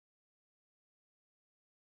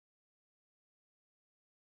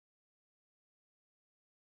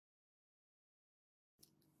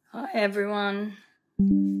Hi everyone.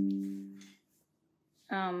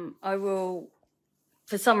 I will,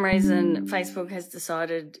 for some reason, Facebook has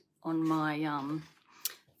decided on my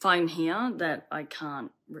phone here that I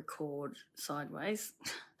can't record sideways.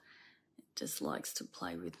 It just likes to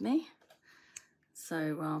play with me.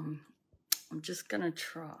 So I'm just going to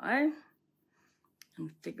try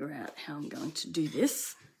and figure out how I'm going to do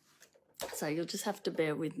this. So you'll just have to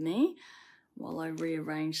bear with me while I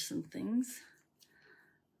rearrange some things.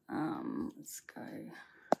 Let's go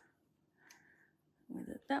with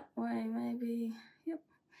it that way, maybe. Yep.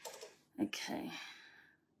 Okay.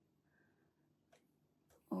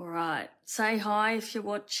 All right. Say hi if you're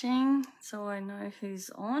watching so I know who's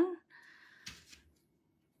on.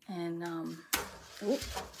 And I'm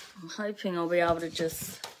hoping I'll be able to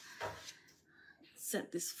just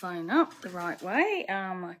set this phone up the right way.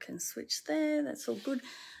 I can switch there. That's all good.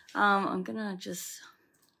 I'm going to just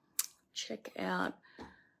check out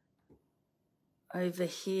over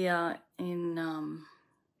here in,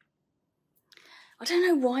 I don't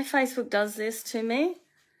know why Facebook does this to me.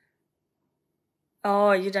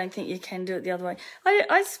 Oh, you don't think you can do it the other way?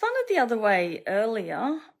 I spun it the other way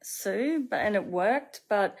earlier, Sue, and it worked,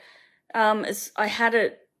 but I had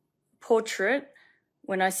it portrait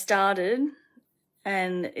when I started,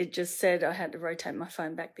 and it just said I had to rotate my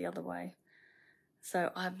phone back the other way.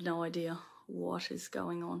 So I have no idea what is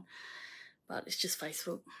going on, but it's just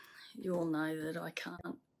Facebook. You all know that I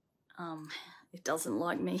can't, it doesn't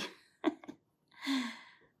like me.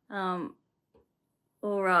 All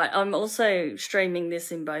right, I'm also streaming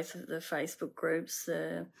this in both of the Facebook groups,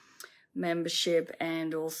 the membership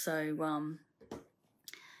and also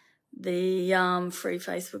the free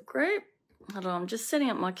Facebook group. Hold on, I'm just setting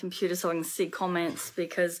up my computer so I can see comments,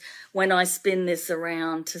 because when I spin this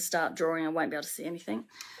around to start drawing, I won't be able to see anything.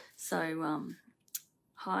 So,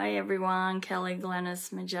 hi everyone, Kelly,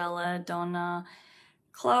 Glennis, Magella, Donna,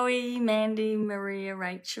 Chloe, Mandy, Maria,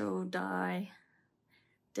 Rachel, Di,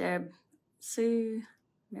 Deb, Sue,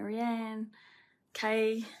 Marianne,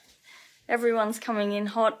 Kay. Everyone's coming in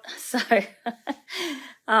hot. So,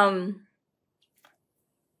 all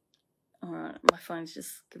right, my phone's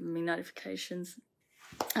just giving me notifications.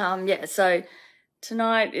 Yeah, so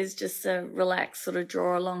tonight is just a relaxed sort of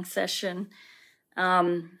draw along session.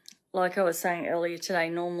 Like I was saying earlier today,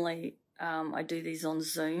 normally I do these on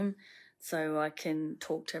Zoom so I can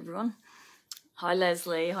talk to everyone. Hi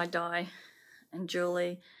Leslie, hi Di and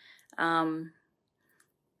Julie. But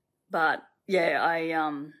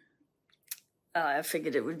yeah, I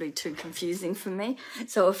figured it would be too confusing for me,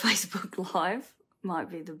 so a Facebook Live might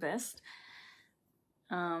be the best.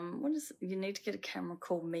 What is it? You need to get a camera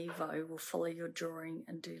called Mevo. Will follow your drawing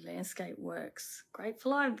and do landscape works.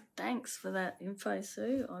 Grateful. Thanks for that info,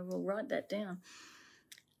 Sue. I will write that down.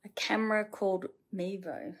 A camera called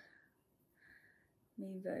Mevo.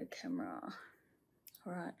 Mevo camera.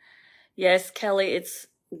 All right. Yes, Kelly, it's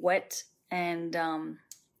wet and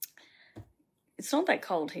it's not that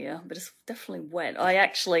cold here, but it's definitely wet. I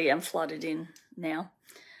actually am flooded in now.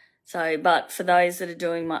 So, but for those that are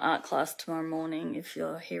doing my art class tomorrow morning, if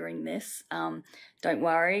you're hearing this, don't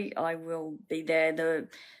worry, I will be there.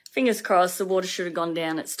 Fingers crossed, the water should have gone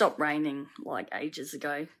down. It stopped raining like ages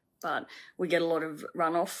ago, but we get a lot of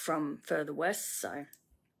runoff from further west. So,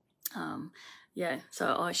 yeah,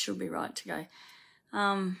 so I should be right to go.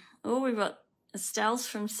 We've got Pastel's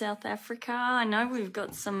from South Africa. I know we've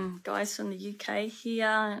got some guys from the UK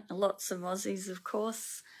here, lots of Aussies, of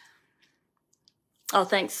course. Oh,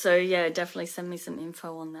 thanks, Sue. Yeah, definitely send me some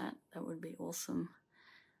info on that. That would be awesome.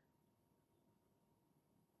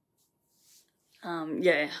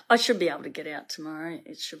 Yeah, I should be able to get out tomorrow.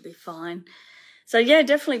 It should be fine. So, yeah,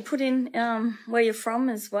 definitely put in where you're from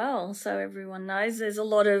as well, so everyone knows. There's a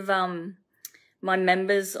lot of my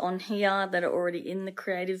members on here that are already in the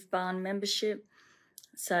Creative Barn membership.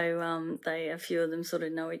 So a few of them sort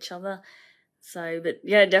of know each other. So, but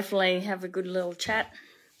yeah, definitely have a good little chat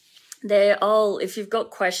there. If you've got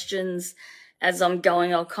questions as I'm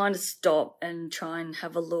going, I'll kind of stop and try and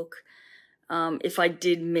have a look. If I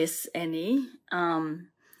did miss any,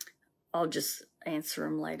 I'll just answer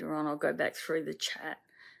them later on. I'll go back through the chat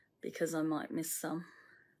because I might miss some.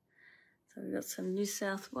 So we've got some New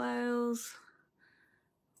South Wales.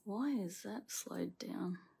 Why is that slowed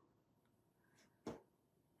down?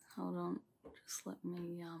 Hold on, just let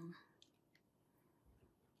me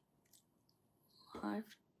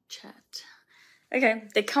live chat. Okay,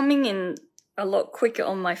 they're coming in a lot quicker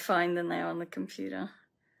on my phone than they are on the computer.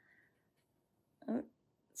 Oh,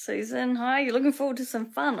 Susan, hi, you're looking forward to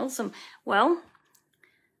some fun. Awesome. Well,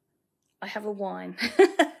 I have a wine.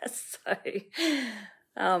 So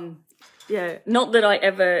yeah, not that I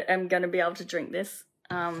ever am going to be able to drink this.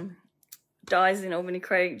 Di's in Albany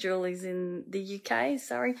Creek, Julie's in the UK,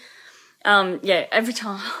 sorry. Yeah, every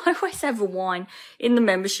time I always have a wine. In the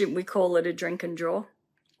membership, we call it a drink and draw,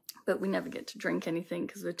 but we never get to drink anything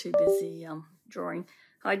because we're too busy drawing.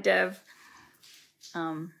 Hi, Dev.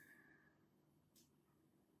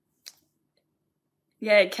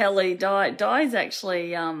 Yeah, Kelly, Di's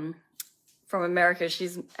actually from America.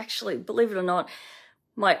 She's actually, believe it or not,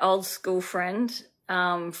 my old school friend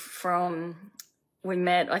we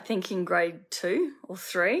met, I think, in grade 2 or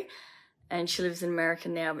 3, and she lives in America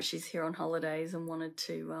now, but she's here on holidays and wanted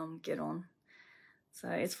to get on. So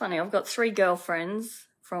it's funny, I've got 3 girlfriends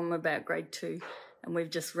from about grade 2, and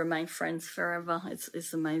we've just remained friends forever.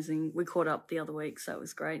 It's amazing. We caught up the other week, so it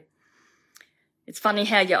was great. It's funny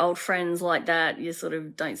how your old friends like that, you sort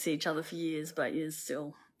of don't see each other for years, but you're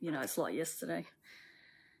still, you know, it's like yesterday.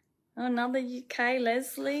 Another UK,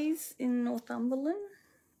 Leslie's in Northumberland.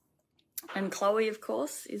 And Chloe, of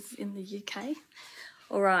course, is in the UK.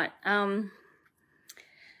 All right.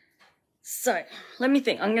 So let me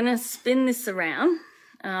think. I'm going to spin this around.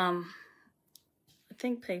 I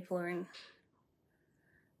think people are in.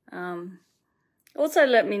 Also,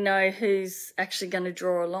 let me know who's actually going to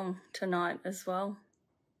draw along tonight as well.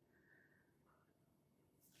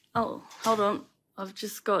 Oh, hold on. I've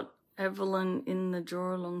just got Evelyn in the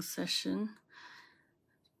draw along session.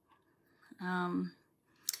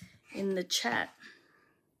 In the chat.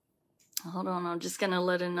 Hold on, I'm just going to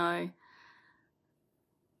let her know.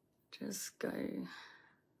 Just go to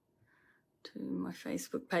my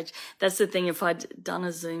Facebook page. That's the thing, if I'd done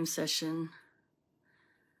a Zoom session,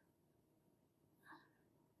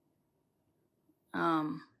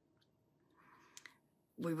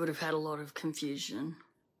 we would have had a lot of confusion.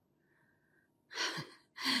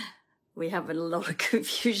 We have a lot of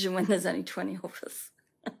confusion when there's only 20 of us.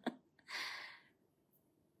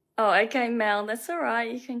 Oh, okay, Mel, that's all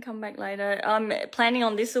right. You can come back later. I'm planning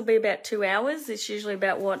on this will be about 2 hours. It's usually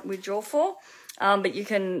about what we draw for. But you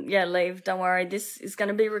can, yeah, leave. Don't worry. This is going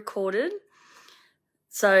to be recorded.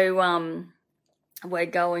 So we're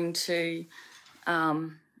going to,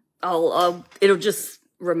 it'll just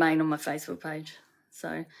remain on my Facebook page.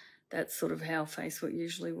 So that's sort of how Facebook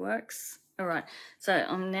usually works. All right. So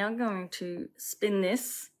I'm now going to spin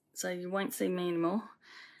this so you won't see me anymore.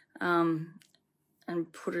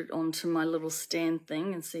 And put it onto my little stand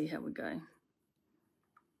thing and see how we go.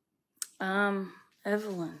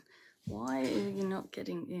 Evelyn, why are you not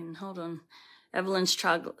getting in? Hold on. Evelyn's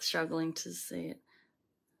struggling to see it.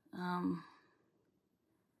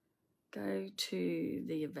 Go to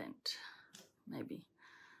the event, maybe.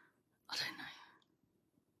 I don't know.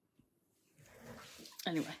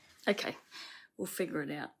 Anyway, okay. We'll figure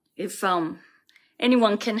it out. If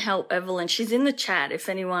anyone can help Evelyn, she's in the chat. If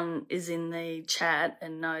anyone is in the chat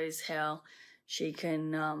and knows how she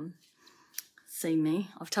can see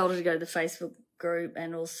me, I've told her to go to the Facebook group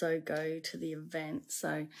and also go to the event.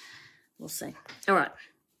 So we'll see. All right.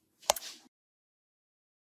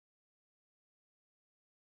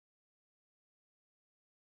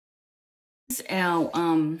 This is our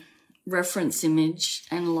reference image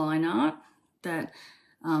and line art that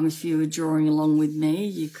if you were drawing along with me,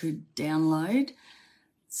 you could download.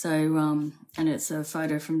 So, and it's a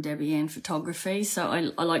photo from Debbie Ann Photography. So I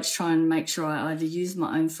like to try and make sure I either use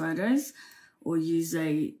my own photos or use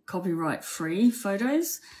a copyright-free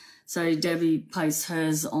photos. So Debbie posts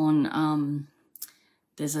hers on,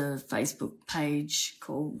 there's a Facebook page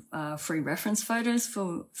called Free Reference Photos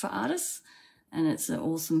for Artists. And it's an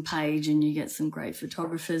awesome page and you get some great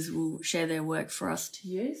photographers who will share their work for us to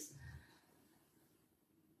use.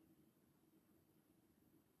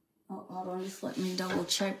 Oh, hold on, just let me double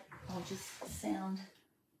check. I'll just sound.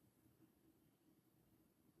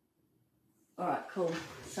 All right, cool.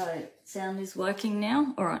 So sound is working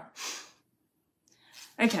now. All right.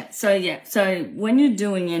 Okay, so yeah, so when you're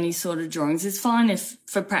doing any sort of drawings, it's fine if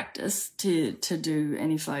for practice to do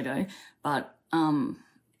any photo, but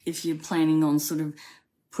if you're planning on sort of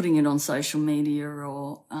putting it on social media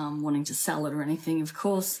or wanting to sell it or anything, of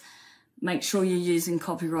course, make sure you're using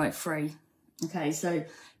copyright free. Okay, so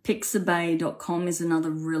pixabay.com is another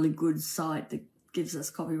really good site that gives us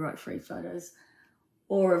copyright-free photos.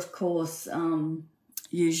 Or, of course,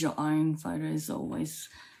 use your own photos, always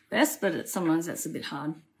best, but sometimes that's a bit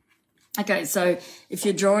hard. Okay, so if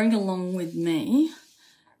you're drawing along with me,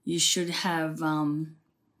 you should have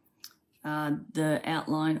the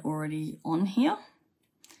outline already on here.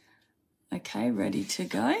 Okay, ready to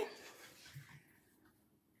go.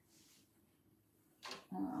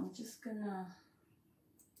 I'm just going to...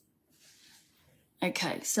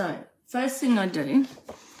 Okay, so first thing I do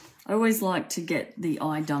I always like to get the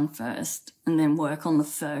eye done first and then work on the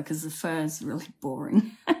fur, because the fur is really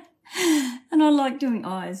boring. And I like doing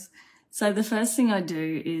eyes. So the first thing I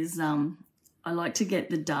do is I like to get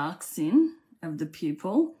the darks in of the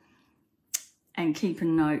pupil and keep a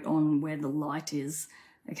note on where the light is,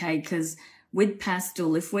 okay? Because with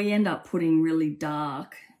pastel, if we end up putting really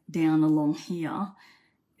dark down along here,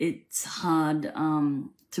 it's hard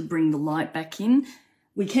to bring the light back in.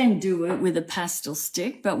 We can do it with a pastel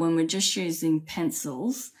stick, but when we're just using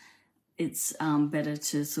pencils, it's better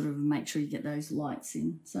to sort of make sure you get those lights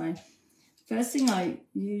in. So first thing I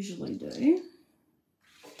usually do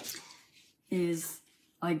is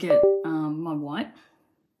I get my white,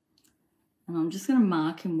 and I'm just going to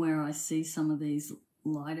mark in where I see some of these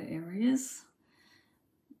lighter areas.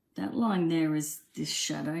 That line there is this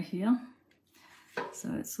shadow here. So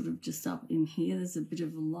it's sort of just up in here. There's a bit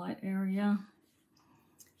of a light area.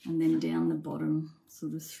 And then down the bottom,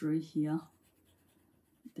 sort of through here,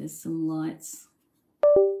 there's some lights.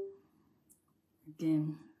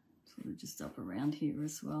 Again, sort of just up around here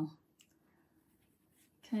as well.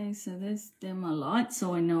 Okay, so they're my lights,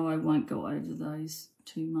 so I know I won't go over those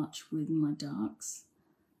too much with my darks.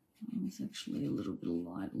 There's actually a little bit of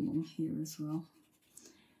light along here as well.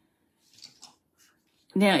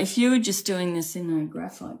 Now, if you were just doing this in a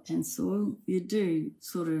graphite pencil, you do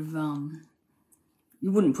sort of,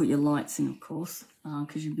 you wouldn't put your lights in, of course,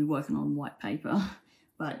 because you'd be working on white paper,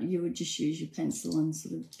 but you would just use your pencil and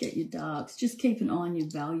sort of get your darks. Just keep an eye on your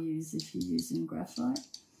values if you're using graphite.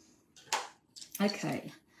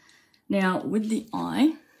 Okay, now with the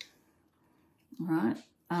eye, all right,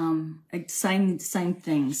 same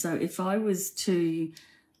thing. So if I was to,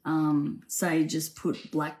 say, just put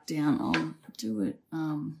black down, I'll do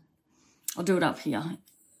it up here,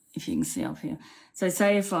 if you can see up here. So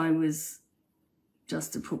say if I was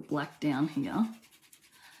just to put black down here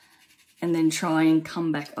and then try and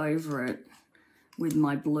come back over it with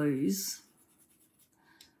my blues,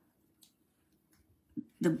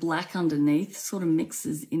 the black underneath sort of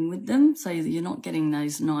mixes in with them, so you're not getting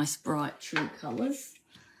those nice bright true colours.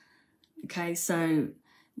 Okay, so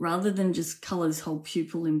rather than just colour this whole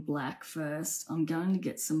pupil in black first, I'm going to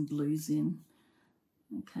get some blues in.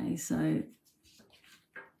 Okay, so I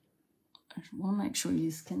want to make sure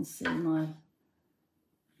you can see my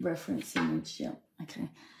reference image. Yep, okay.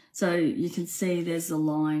 So you can see there's a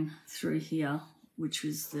line through here, which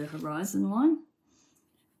is the horizon line.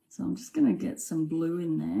 So I'm just going to get some blue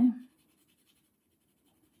in there.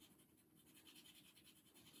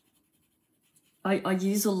 I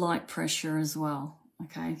use a light pressure as well,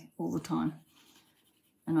 okay, all the time.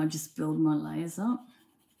 And I just build my layers up.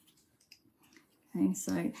 Okay,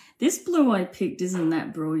 so this blue I picked isn't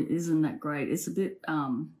that great. It's a bit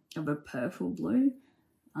of a purple blue.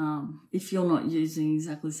 If you're not using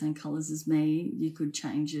exactly the same colours as me, you could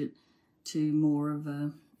change it to more of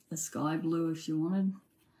a sky blue if you wanted.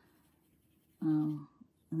 And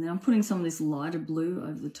then I'm putting some of this lighter blue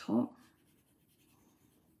over the top.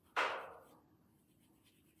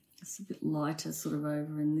 It's a bit lighter sort of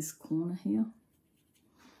over in this corner here.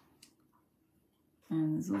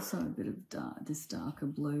 And there's also a bit of this darker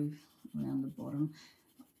blue around the bottom.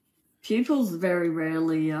 Pupils very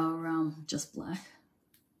rarely are just black.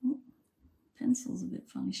 Ooh, pencil's a bit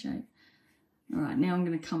funny shape. All right, now I'm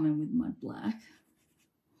going to come in with my black.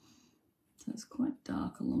 So it's quite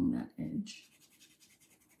dark along that edge.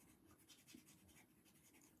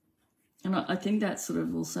 And I think that sort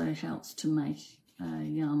of also helps to make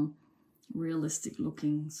a realistic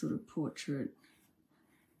looking sort of portrait.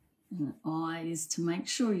 And the eye is to make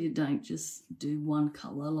sure you don't just do one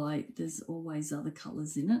colour, like there's always other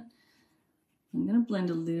colours in it. I'm going to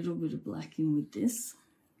blend a little bit of black in with this.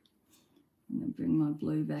 I'm going to bring my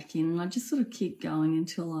blue back in, and I just sort of keep going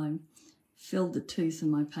until I fill the tooth of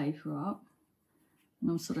my paper up.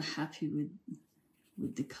 And I'm sort of happy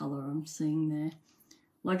with the colour I'm seeing there.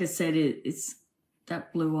 Like I said, it's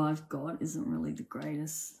that blue I've got isn't really the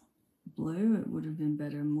greatest blue. It would have been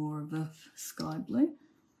better, more of a sky blue.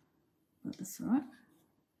 But that's all right.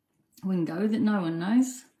 We can go with it. No one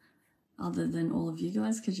knows other than all of you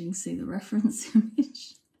guys, because you can see the reference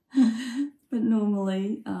image. But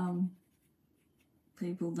normally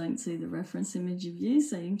people don't see the reference image of you,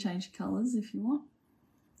 so you can change colours if you want.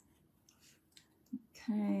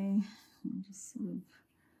 Okay, I'll just sort of,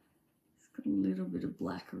 it's got a little bit of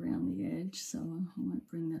black around the edge, so I won't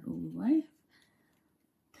bring that all the way.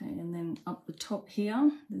 Okay, and then up the top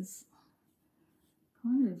here, there's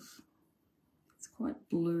kind of, it's quite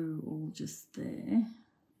blue all just there.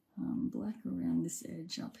 Black around this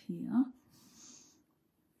edge up here.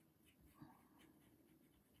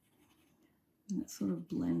 And it sort of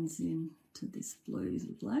blends in to this blue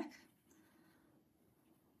black.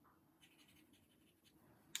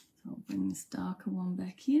 So I'll bring this darker one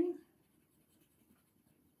back in.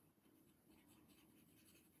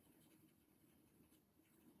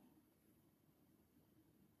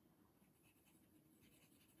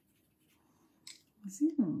 It's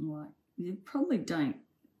even like, you probably don't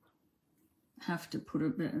have to put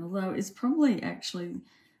it, but although it's probably actually,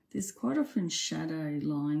 there's quite often shadow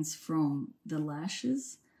lines from the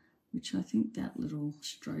lashes, which I think that little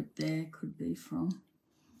stroke there could be from.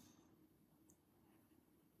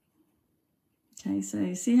 Okay, so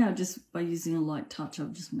you see how just by using a light touch,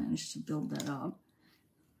 I've just managed to build that up.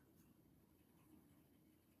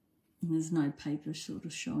 And there's no paper sort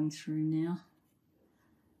of showing through now.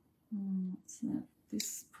 What's that?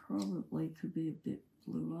 This probably could be a bit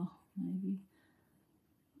bluer, maybe.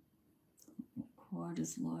 Not quite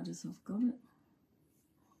as light as I've got it.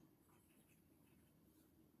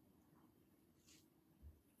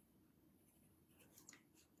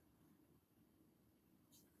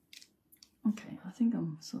 Okay, I think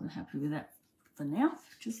I'm sort of happy with that for now.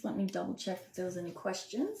 Just let me double check if there was any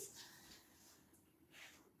questions.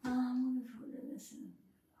 What is this?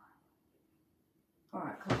 All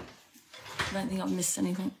right, cool. I don't think I've missed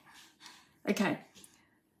anything. Okay,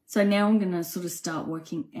 so now I'm going to sort of start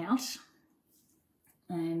working out.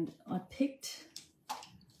 And I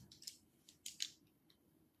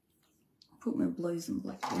put my blues and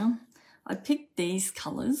black down. I picked these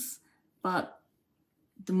colours, but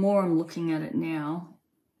the more I'm looking at it now,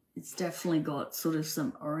 it's definitely got sort of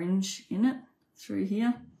some orange in it through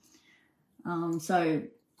here. So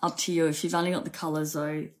up to you. If you've only got the colours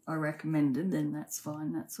I recommended, then that's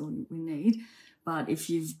fine. That's all we need. But if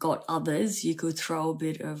you've got others, you could throw a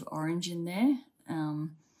bit of orange in there,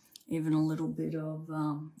 even a little bit of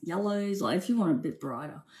yellows, like if you want a bit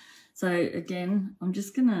brighter. So again, I'm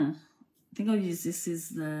just gonna, I think I'll use this as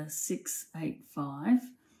the 685,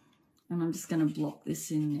 and I'm just gonna block this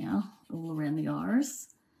in now all around the iris.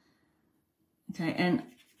 Okay, and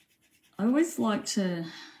I always like to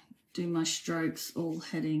do my strokes all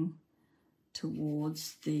heading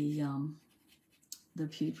towards the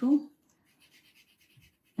pupil.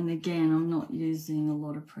 And again, I'm not using a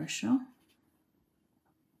lot of pressure.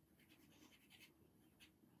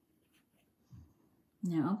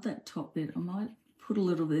 Now up that top bit, I might put a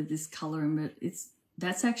little bit of this colour in, but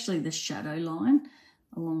that's actually the shadow line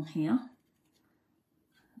along here.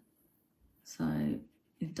 So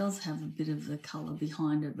it does have a bit of the colour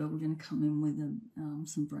behind it, but we're going to come in with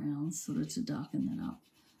some browns sort of to darken that up.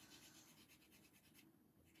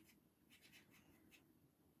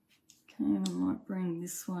 Okay, and I might bring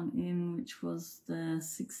this one in, which was the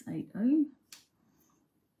 680.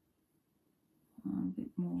 A bit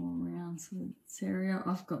more around sort of this area.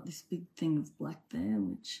 I've got this big thing of black there,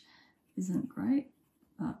 which isn't great,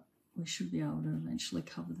 but we should be able to eventually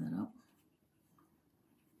cover that up.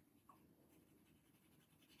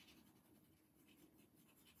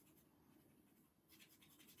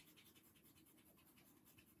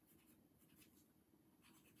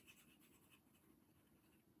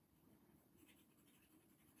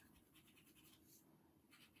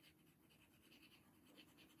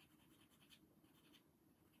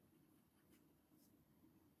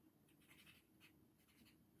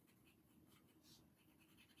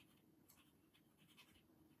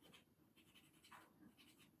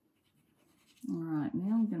 All right,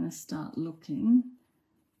 now I'm going to start looking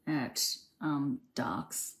at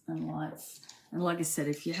darks and lights. And like I said,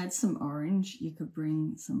 if you had some orange, you could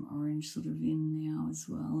bring some orange sort of in now as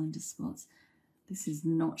well into spots. This is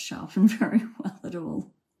not sharpened very well at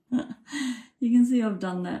all. You can see I've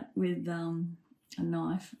done that with a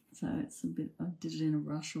knife, so it's a bit, I did it in a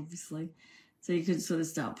rush obviously. So you could sort of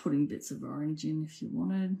start putting bits of orange in if you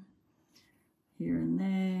wanted, here and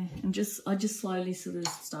there, and I just slowly sort of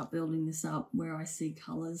start building this up where I see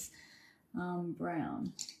colours.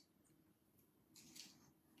 Brown.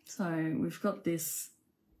 So we've got this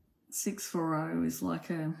 640 is like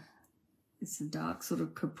it's a dark sort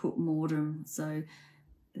of caput mortem, so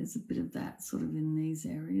there's a bit of that sort of in these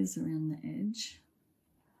areas around the edge.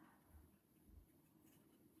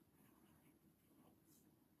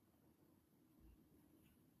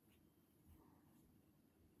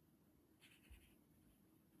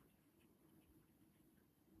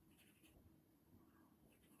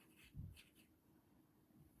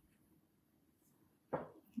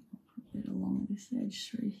 Along this edge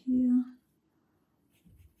through here.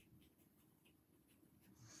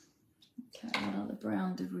 Okay, what other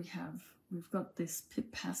brown did we have? We've got this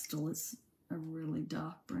Pip Pastel. It's a really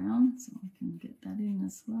dark brown, so I can get that in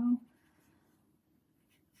as well.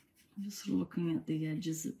 I'm just sort of looking at the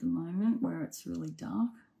edges at the moment where it's really dark.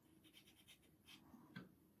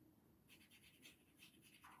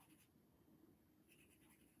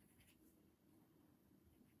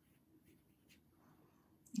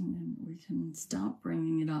 And then we can start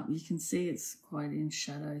bringing it up. You can see it's quite in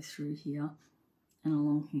shadow through here and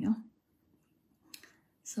along here.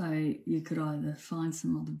 So you could either find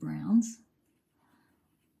some other browns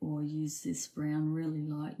or use this brown really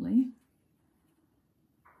lightly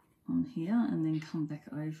on here and then come back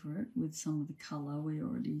over it with some of the colour we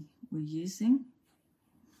already were using.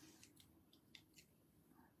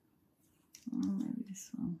 Oh, maybe this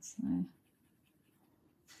one. So,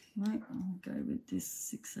 right, I'll go with this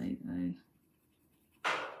 680.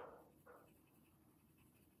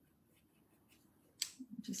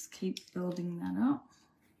 Just keep building that up.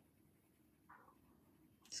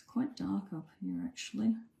 It's quite dark up here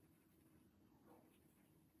actually.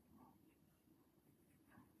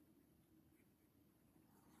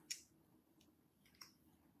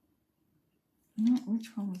 Which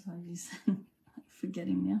one was I using? I'm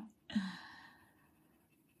forgetting now.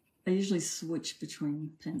 I usually switch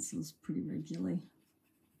between pencils pretty regularly.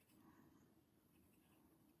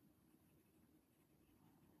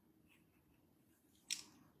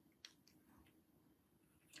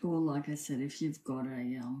 Or like I said, if you've got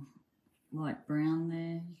a light brown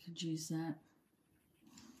there, you could use that.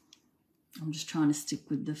 I'm just trying to stick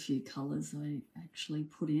with the few colours I actually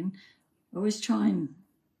put in. I always try and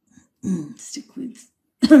stick with,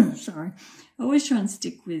 sorry, I always try and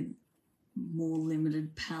stick with more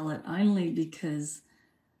limited palette only because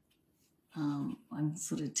I'm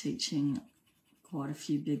sort of teaching quite a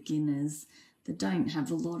few beginners that don't have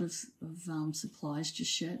a lot of supplies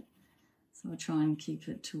just yet. So I try and keep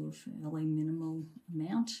it to a fairly minimal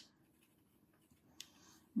amount.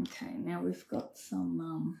 Okay, now we've got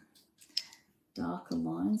some darker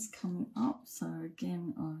lines coming up. So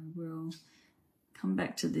again, I will come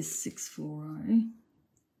back to this 640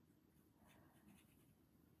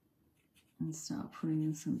 and start putting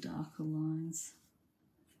in some darker lines.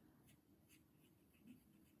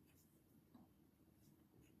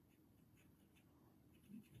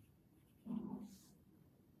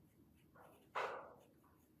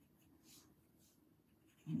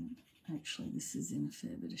 And actually, this is in a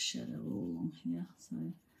fair bit of shadow all along here, so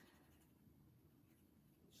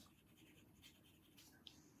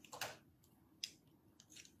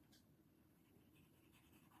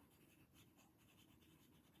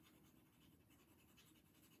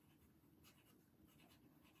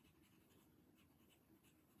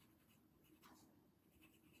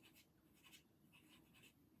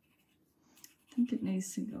I think it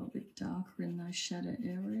needs to go a bit darker in those shadow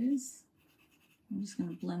areas. I'm just going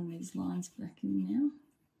to blend these lines back in now.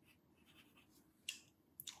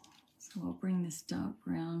 So I'll bring this dark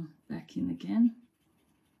brown back in again.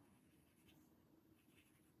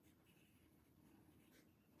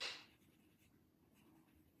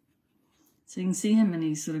 So you can see how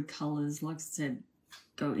many sort of colours, like I said,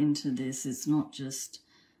 go into this. It's not just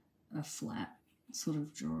a flat sort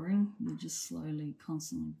of drawing. You're just slowly,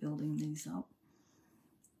 constantly building these up.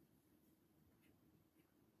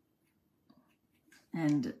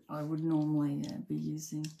 And I would normally be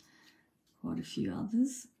using quite a few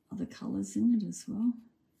other colours in it as well.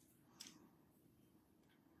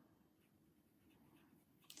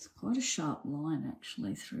 It's quite a sharp line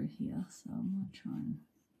actually through here, so I might try and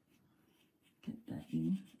get that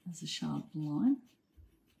in as a sharp line.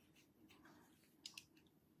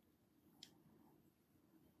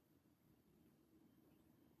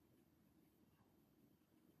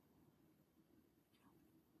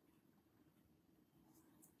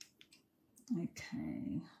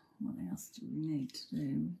 Okay, what else do we need to do?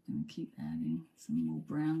 We're going to keep adding some more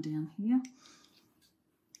brown down here.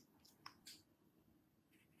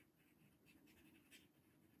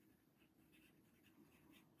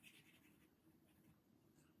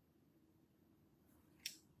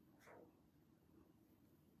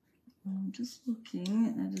 I'm just looking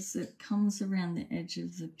at as it comes around the edge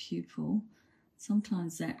of the pupil.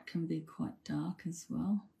 Sometimes that can be quite dark as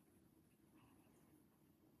well.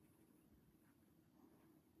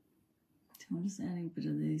 So I'm just adding a bit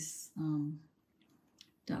of this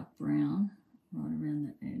dark brown right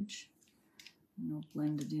around the edge, and I'll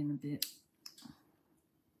blend it in a bit.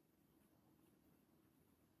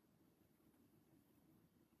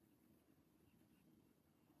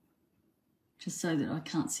 Just so that I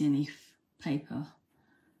can't see any paper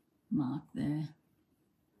mark there.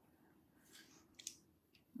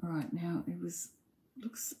 All right, now it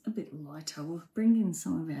looks a bit lighter. We'll bring in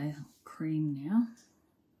some of our cream now.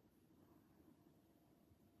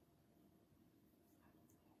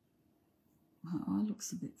 My eye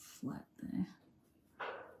looks a bit flat there.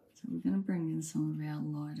 So we're going to bring in some of our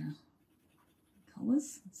lighter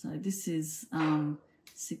colours. So this is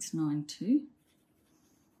 692.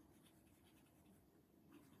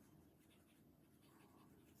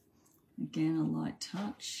 Again, a light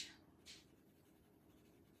touch.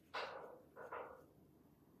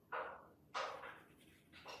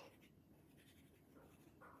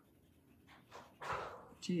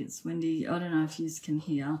 Gee, it's windy. I don't know if you can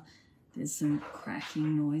hear. There's some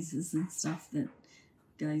cracking noises and stuff that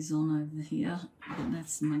goes on over here, but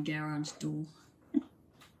that's my garage door.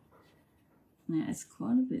 Now it's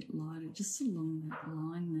quite a bit lighter, just along that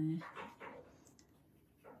line there.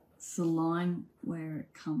 It's the line where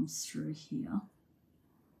it comes through here.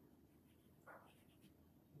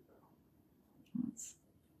 It's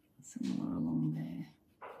similar along there.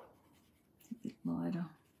 It's a bit lighter.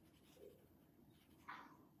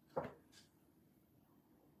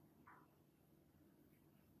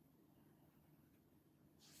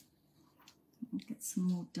 We'll get some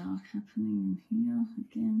more dark happening in here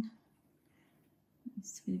again.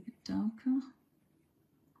 Needs to be a bit darker.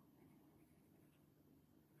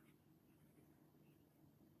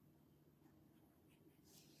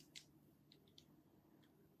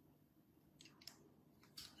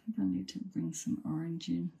 I think I need to bring some orange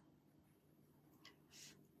in.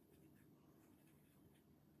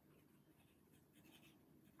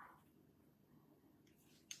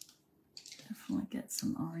 Definitely get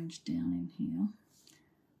some orange down in here.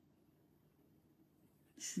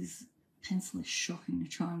 This pencil is shocking to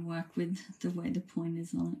try and work with the way the point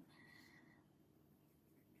is on it.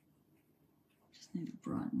 Just need to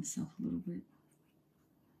brighten this up a little bit.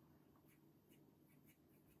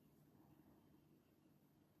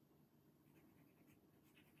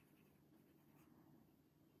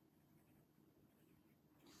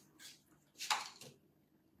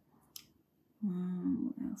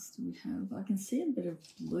 What else do we have? I can see a bit of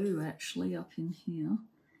blue actually up in here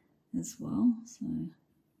as well, so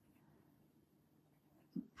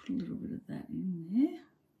I'll put a little bit of that in there.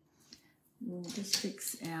 We'll just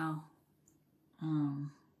fix our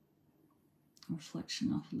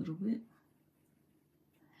reflection up a little bit.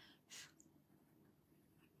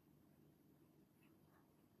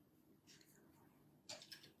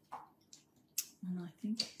 And I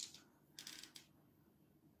think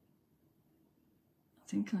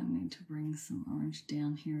I need to bring some orange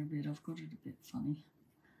down here a bit. I've got it a bit funny.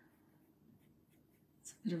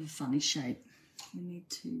 It's a bit of a funny shape. We need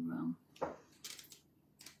to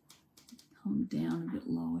come down a bit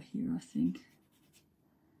lower here, I think.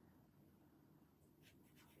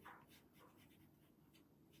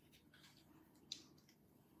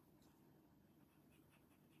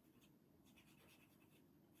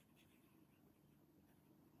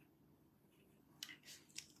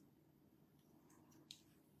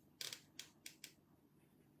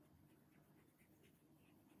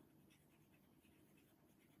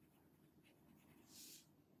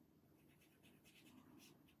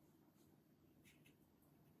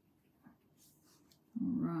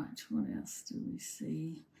 Right, what else do we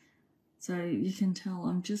see? So you can tell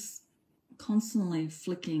I'm just constantly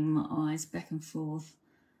flicking my eyes back and forth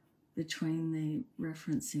between the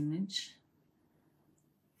reference image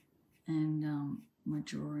and my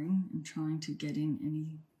drawing and trying to get in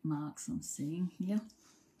any marks I'm seeing here.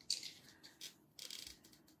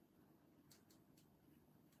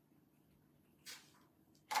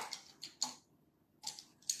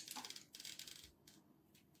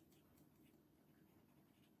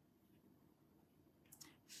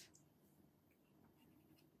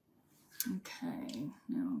 Okay,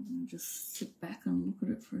 now I'm going to just sit back and look at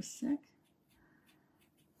it for a sec. I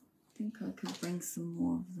think I could bring some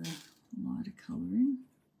more of the lighter colour in.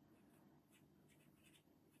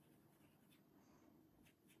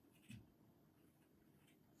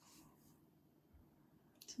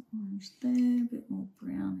 Some orange there, a bit more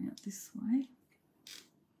brown out this way.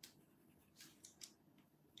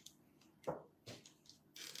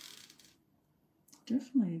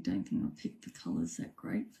 Definitely don't think I picked the colours that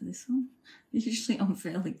great for this one. Usually I'm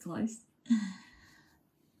fairly close,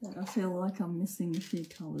 but I feel like I'm missing a few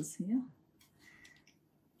colours here.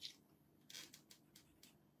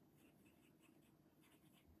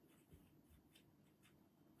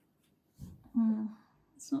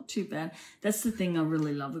 It's not too bad. That's the thing I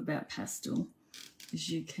really love about pastel, is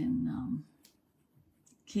you can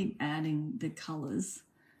keep adding the colours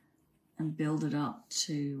and build it up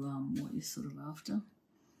to what you're sort of after.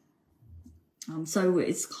 So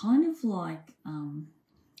it's kind of like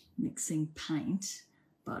mixing paint,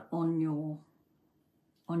 but on your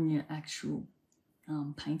actual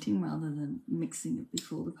painting rather than mixing it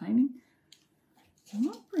before the painting. I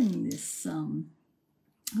might bring this, I've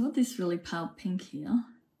got this really pale pink here. I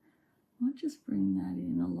might just bring that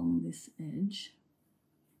in along this edge.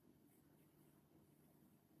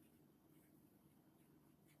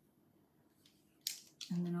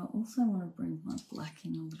 And then I also want to bring my black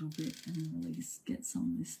in a little bit and really just get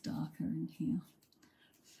some of this darker in here.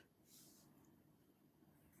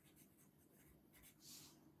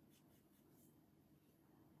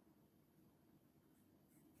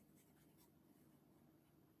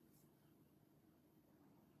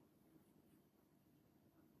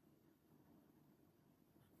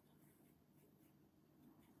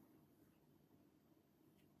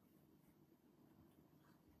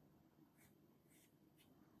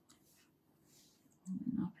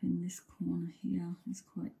 And up in this corner here is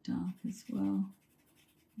quite dark as well.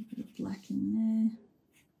 A bit of black in there.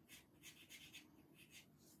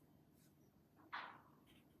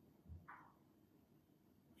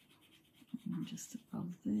 And just above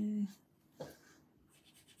there.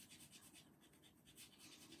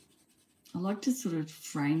 I like to sort of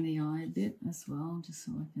frame the eye a bit as well, just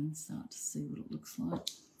so I can start to see what it looks like.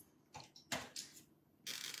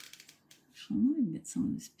 Actually, I might even get some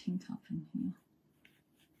of this pink up in here.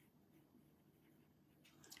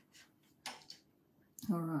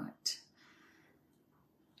 All right.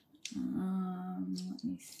 Let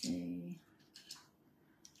me see.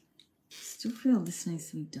 Still feel this needs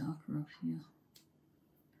to be darker up here.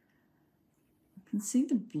 I can see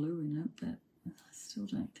the blue in it, but I still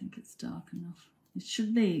don't think it's dark enough. It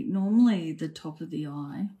should be, normally the top of the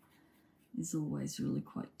eye is always really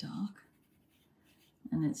quite dark.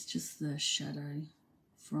 And it's just the shadow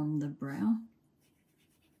from the brow.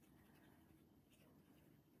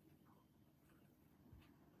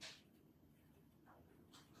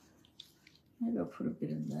 Maybe I'll put a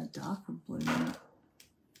bit of that darker blue in it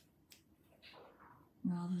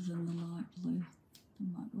rather than the light blue.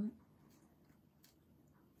 That might work.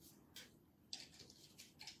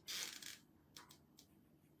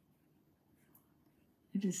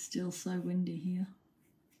 It is still so windy here.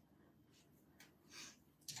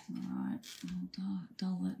 Alright, I'll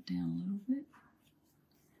dull that down a little bit.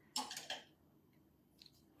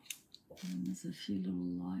 And there's a few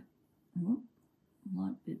little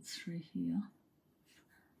light bits through here.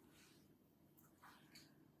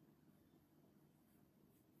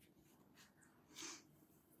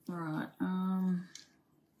 Alright,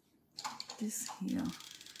 this here,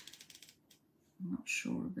 I'm not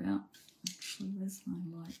sure about. Actually, where's my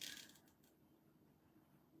light?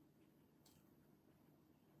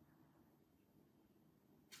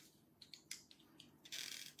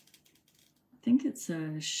 I think it's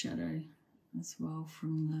a shadow as well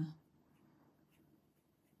from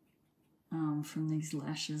these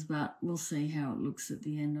lashes, but we'll see how it looks at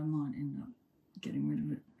the end. I might end up getting rid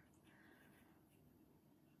of it.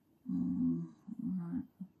 Alright,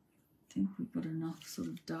 I think we've got enough sort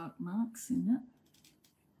of dark marks in it.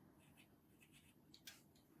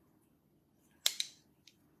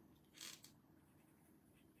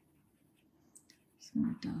 Just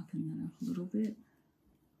going to darken that up a little bit.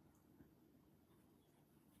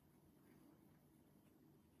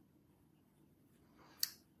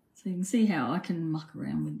 So you can see how I can muck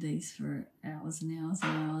around with these for hours and hours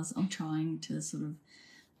and hours. I'm trying to sort of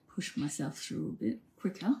push myself through a bit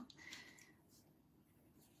quicker.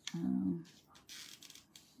 That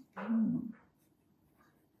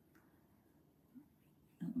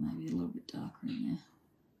may be a little bit darker in there.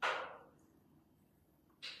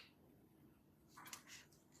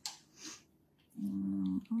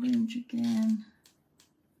 Orange again.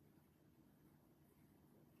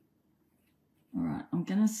 Alright, I'm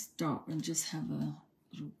going to stop and just have a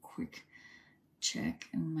little quick check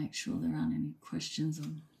and make sure there aren't any questions I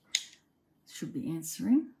should be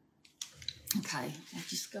answering. Okay, I'll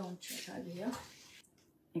just go and check over here.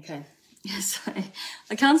 Okay, so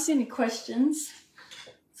I can't see any questions,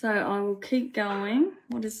 so I will keep going.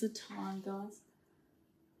 What is the time, guys?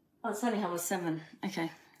 Oh, it's only 7:30.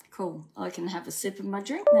 Okay, cool. I can have a sip of my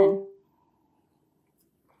drink then.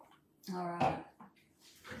 Alright.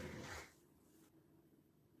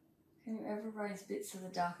 Can you ever erase bits of the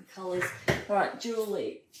darker colours? All right,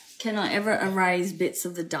 Julie, can I ever erase bits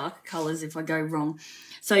of the darker colours if I go wrong?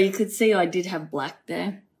 So you could see I did have black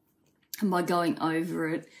there. And by going over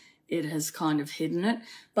it, it has kind of hidden it.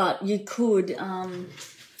 But you could, I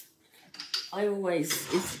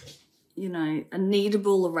always, if, you know, a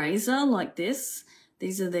kneadable eraser like this,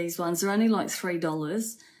 these are these ones, they're only like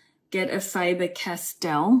 $3. Get a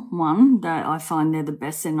Faber-Castell one, that I find they're the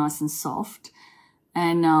best, they're nice and soft.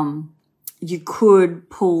 And you could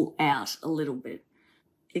pull out a little bit.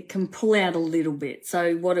 It can pull out a little bit.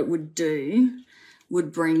 So what it would do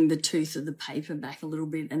would bring the tooth of the paper back a little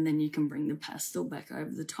bit, and then you can bring the pastel back over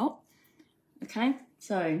the top. Okay,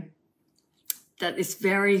 so that is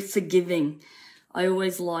very forgiving. I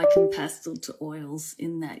always liken pastel to oils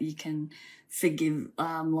in that you can forgive,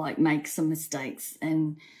 like make some mistakes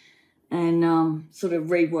and sort of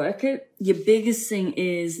rework it. Your biggest thing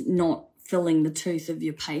is not filling the tooth of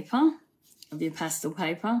your paper, of your pastel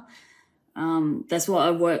paper. That's why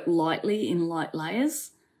I work lightly in light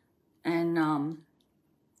layers, and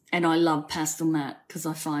I love pastel matte because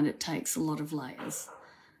I find it takes a lot of layers.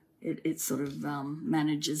 It sort of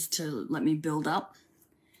manages to let me build up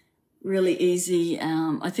really easy.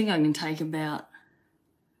 I think I can take about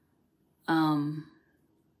about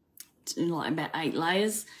 8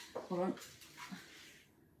 layers. Hold on.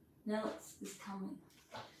 Now it's coming.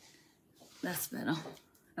 That's better.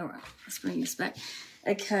 All right, let's bring this back.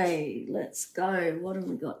 Okay, let's go. What have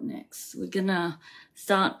we got next? We're gonna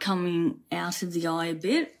start coming out of the eye a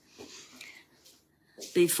bit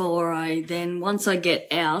before once I get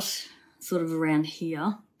out, sort of around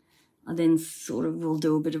here, I then sort of will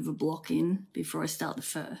do a bit of a block in before I start the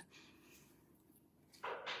fur.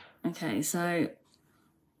 Okay, so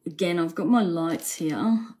again, I've got my lights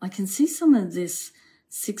here. I can see some of this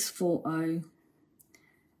 640.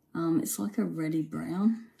 It's like a reddy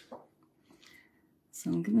brown. So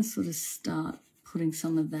I'm going to sort of start putting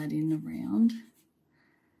some of that in around.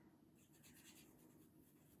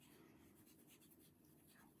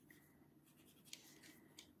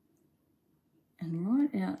 And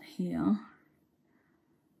right out here,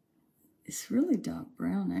 it's really dark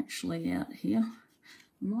brown actually out here.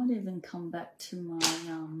 I might even come back to my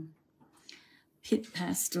pit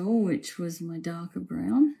pastel, which was my darker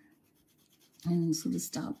brown, and sort of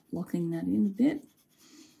start blocking that in a bit.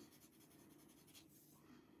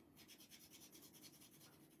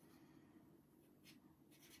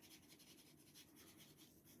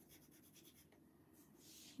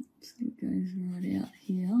 So it goes right out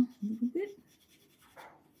here a little bit.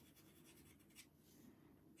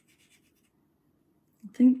 I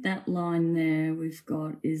think that line there we've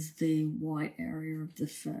got is the white area of the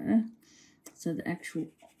fur. So the actual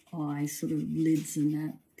eye sort of lids and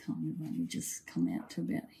that kind of only just come out to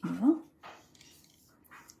about here.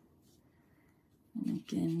 And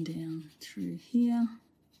again down through here.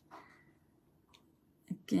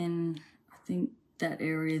 Again, I think that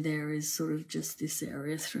area there is sort of just this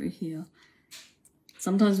area through here.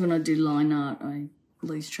 Sometimes when I do line art, I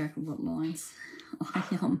lose track of what lines I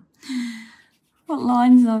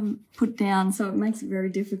put down, so it makes it very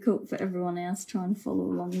difficult for everyone else to try and follow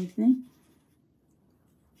along with me.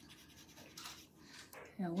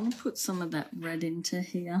 Okay, I want to put some of that red into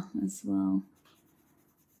here as well.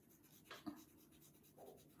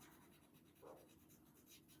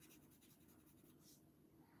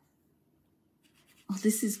 Oh,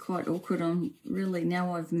 this is quite awkward.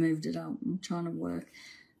 Now I've moved it up. I'm trying to work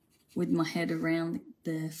with my head around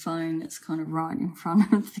the phone. It's kind of right in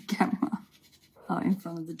front of the camera. Oh, in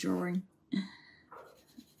front of the drawing.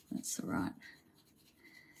 That's all right.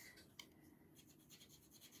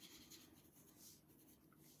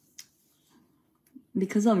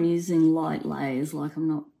 Because I'm using light layers, like I'm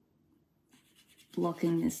not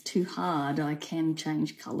blocking this too hard, I can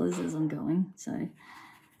change colours as I'm going. So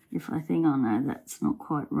if I think, oh no, that's not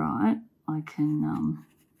quite right, I can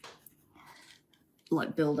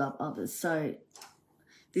like build up others. So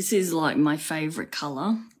this is like my favourite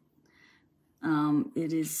colour.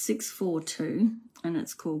 It is 642 and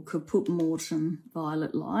it's called Caput Mortem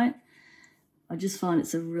Violet Light. I just find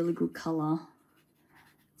it's a really good colour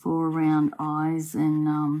for around eyes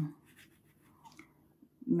and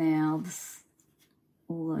mouths,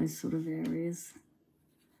 all those sort of areas.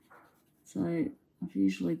 So I've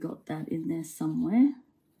usually got that in there somewhere.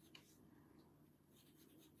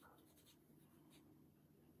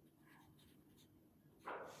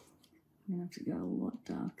 I'm going to have to go a lot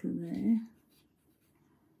darker there.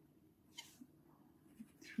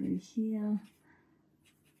 Through here.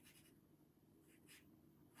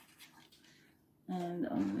 And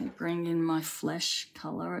I'm going to bring in my flesh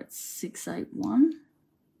colour at 681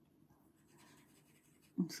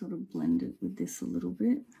 and sort of blend it with this a little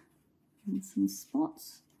bit and some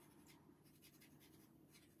spots.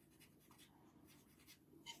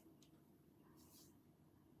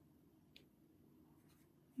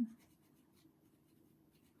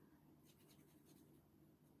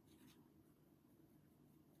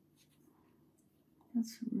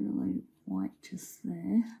 That's really white just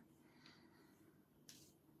there.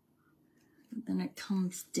 But then it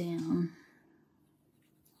comes down.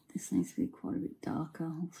 This needs to be quite a bit darker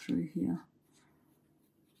all through here.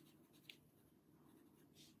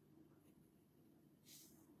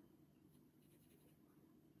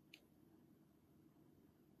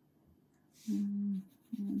 And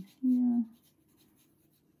here.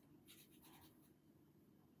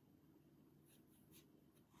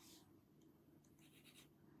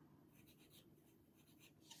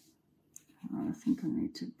 I think I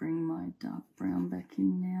need to bring my dark brown back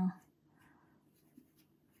in now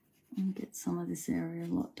and get some of this area a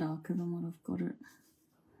lot darker than what I've got it.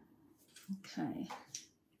 Okay.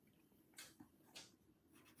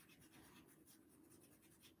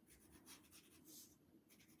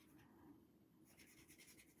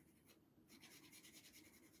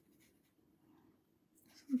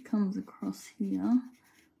 So it comes across here.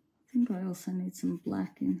 I think I also need some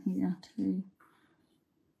black in here too.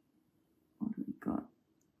 What do we got?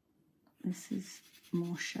 This is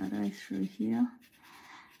more shadow through here.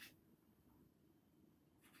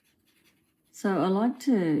 So I like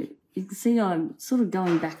to, you can see I'm sort of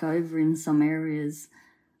going back over in some areas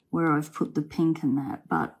where I've put the pink and that,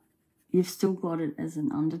 but you've still got it as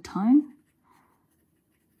an undertone.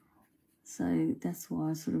 So that's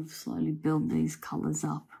why I sort of slowly build these colours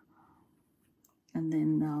up and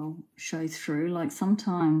then they'll show through. Like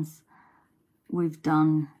sometimes we've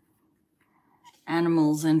done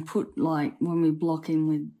animals and put, like when we block in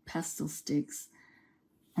with pastel sticks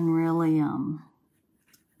and really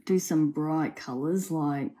do some bright colours,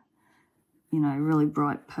 like, you know, really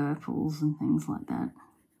bright purples and things like that.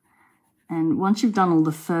 And once you've done all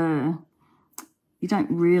the fur, you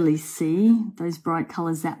don't really see those bright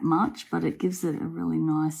colours that much, but it gives it a really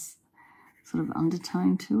nice sort of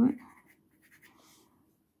undertone to it.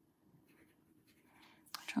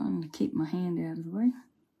 Trying to keep my hand out of the way.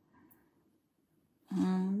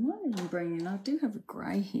 We might even bring in, I do have a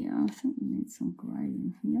grey here. I think we need some grey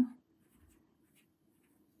in here.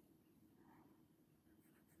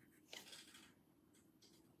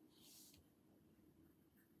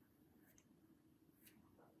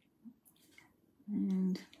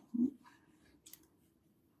 And,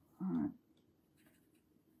 alright.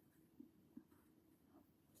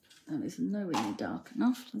 That is nowhere near dark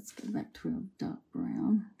enough. Let's go back to our dark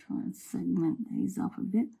brown. Try and segment these up a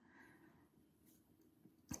bit.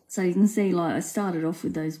 So you can see, like, I started off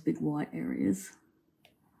with those big white areas.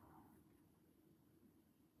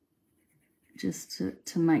 Just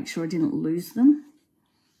to make sure I didn't lose them.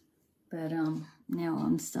 But now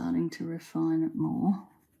I'm starting to refine it more.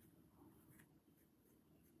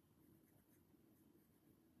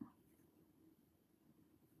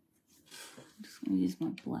 I'm just going to use my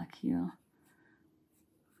black here.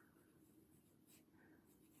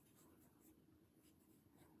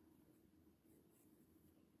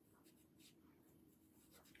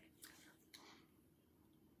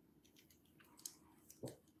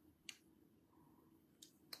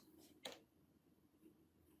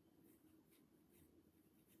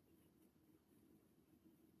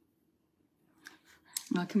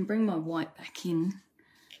 And I can bring my white back in.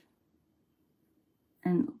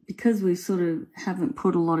 And because we sort of haven't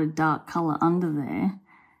put a lot of dark colour under there,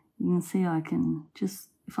 you can see I can just,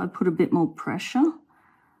 if I put a bit more pressure,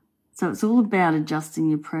 so it's all about adjusting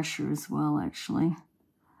your pressure as well, actually.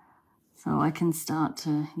 So I can start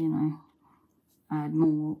to, you know, add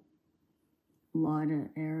more lighter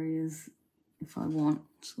areas if I want,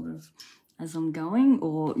 sort of as I'm going,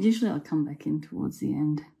 or usually I come back in towards the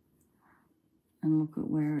end and look at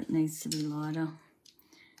where it needs to be lighter.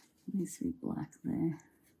 It needs to be black there.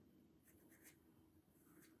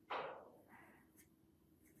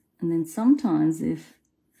 And then sometimes if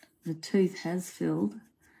the tooth has filled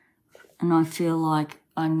and I feel like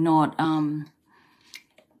I'm not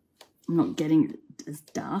getting it as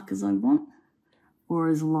dark as I want or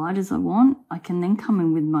as light as I want, I can then come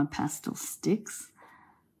in with my pastel sticks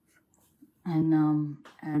and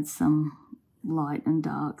add some light and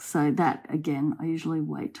dark. So that, again, I usually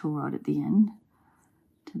wait till right at the end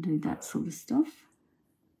to do that sort of stuff.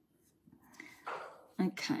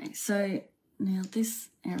 Okay, so now this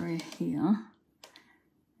area here,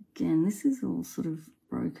 again, this is all sort of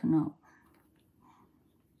broken up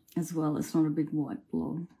as well. It's not a big white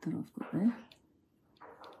blob that I've got there.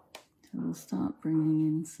 So we'll start bringing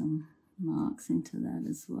in some marks into that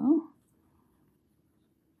as well.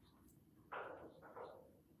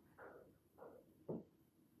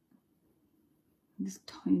 Just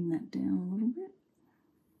tone that down a little bit.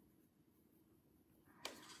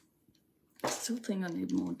 I still think I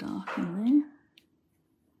need more dark in there.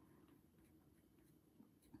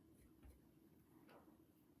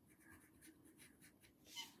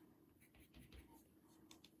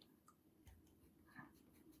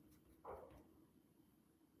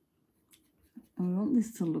 And we want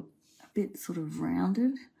this to look a bit sort of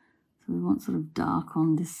rounded. So we want sort of dark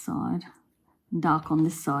on this side dark on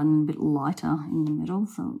this side and a bit lighter in the middle,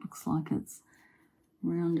 so it looks like it's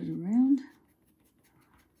rounded around.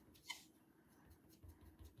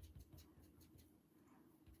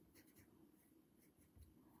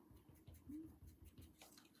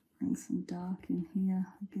 Bring some dark in here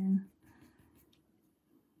again.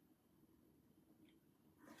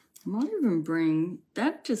 I might even bring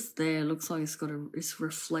that just there. Looks like it's got it's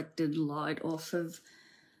reflected light off of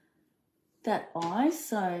that eye,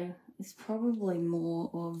 so it's probably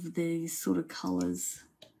more of these sort of colours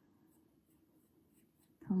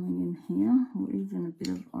coming in here, or even a bit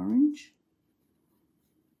of orange.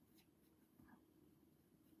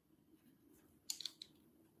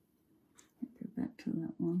 Go back to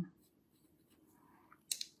that one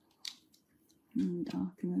and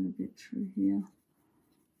darken it a bit through here.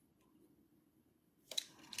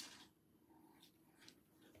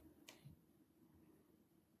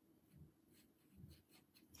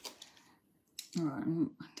 All right,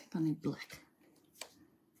 I think I need black.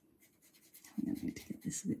 I'm going to need to get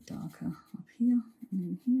this a bit darker up here and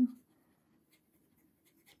in here.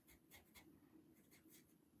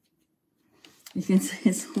 You can see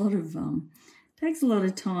it's a lot of, takes a lot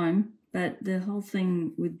of time, but the whole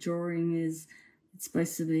thing with drawing is it's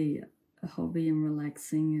supposed to be a hobby and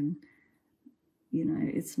relaxing, and, you know,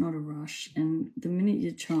 it's not a rush. And the minute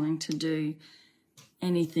you're trying to do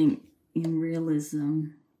anything in realism,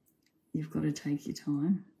 you've got to take your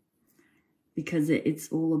time, because it's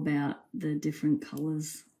all about the different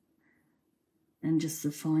colours and just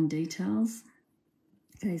the fine details.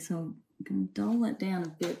 Okay, so I'm going to dull that down a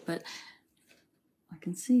bit, but I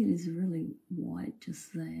can see it is really white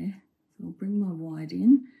just there. So I'll bring my white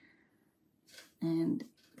in, and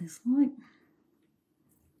there's like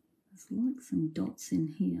some dots in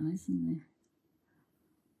here, isn't there?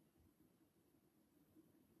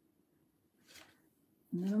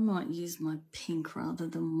 And then I might use my pink rather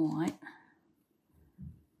than white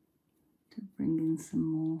to bring in some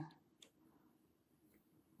more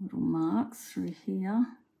little marks through here.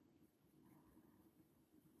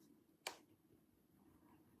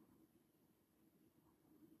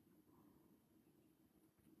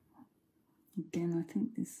 Again, I think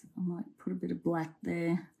I might put a bit of black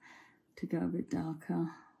there to go a bit darker.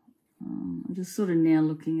 I'm just sort of now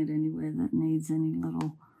looking at anywhere that needs any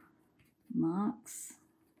little marks.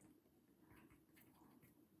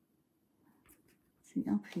 See,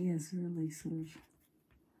 up here is really sort of,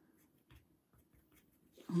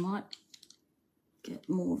 I might get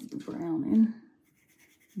more of the brown in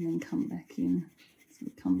and then come back in so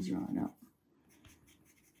it comes right up.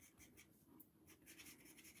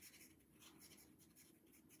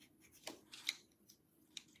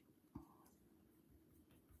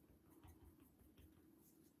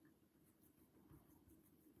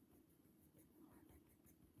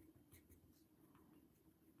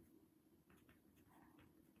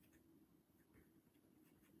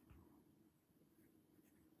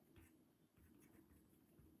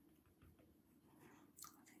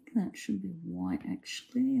 That should be white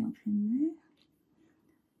actually up in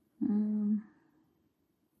there.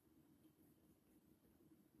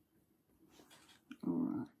 All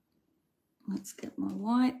right, let's get my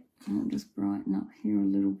white. I'll just brighten up here a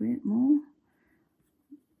little bit more.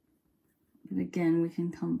 But again, we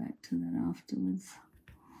can come back to that afterwards.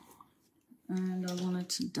 And I wanted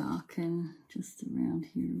to darken just around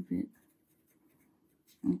here a bit.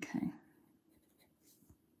 Okay.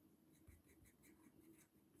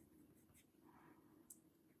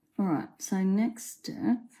 All right, so next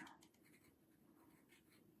step,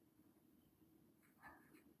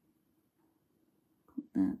 put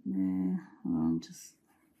that there. Oh, I'm just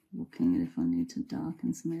looking at if I need to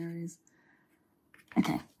darken some areas.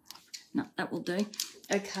 Okay, no, that will do.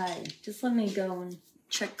 Okay, just let me go and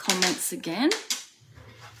check comments again.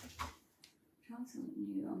 Try something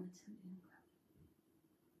new on the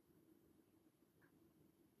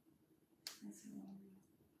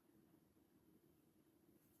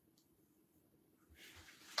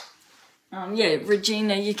yeah,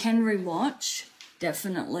 Regina, you can rewatch,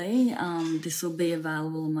 definitely. This will be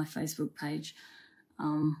available on my Facebook page.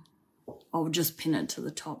 I'll just pin it to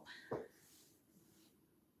the top.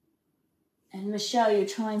 And Michelle, you're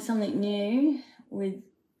trying something new with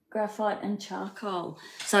graphite and charcoal.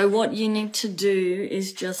 So what you need to do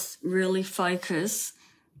is just really focus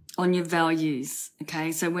on your values,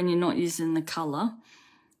 okay? So when you're not using the colour,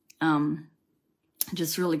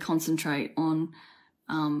 just really concentrate on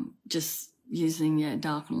just using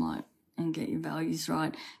dark and light and get your values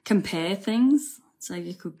right. Compare things. So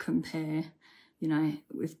you could compare, you know,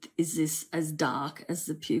 is this as dark as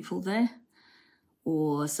the pupil there?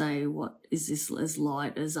 or say, what is this as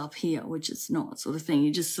light as up here, which it's not, sort of thing.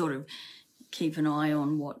 You just sort of keep an eye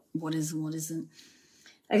on what is and what isn't.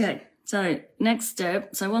 Okay, so next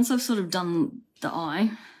step. So once I've sort of done the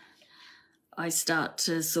eye, I start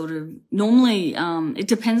to sort of, normally it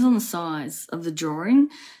depends on the size of the drawing.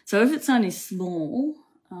 So if it's only small,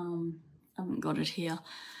 I haven't got it here.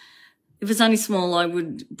 If it's only small, I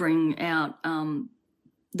would bring out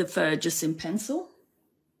the fur just in pencil.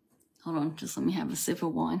 Hold on, just let me have a sip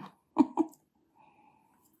of wine.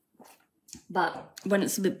 But when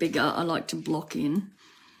it's a bit bigger, I like to block in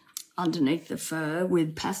underneath the fur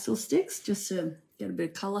with pastel sticks just to get a bit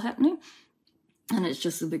of colour happening. And it's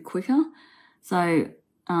just a bit quicker. So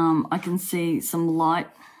I can see some light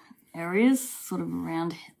areas sort of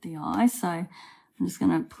around the eye. So I'm just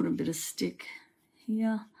going to put a bit of stick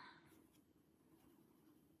here.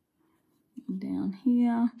 And down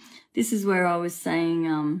here. This is where I was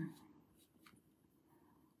saying,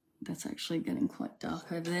 that's actually getting quite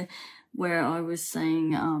dark over there, where I was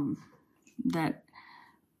saying that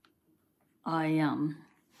I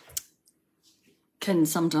can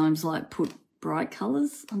sometimes like put bright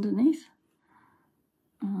colours underneath.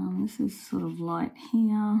 This is sort of light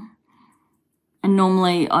here. And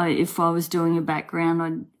normally if I was doing a background,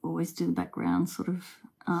 I'd always do the background sort of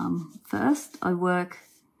first. I work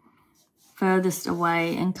furthest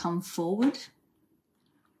away and come forward.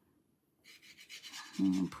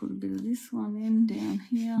 And I'll put a bit of this one in down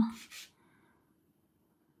here.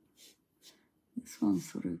 This one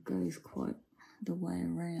sort of goes quite the way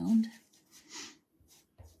around.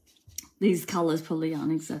 These colours probably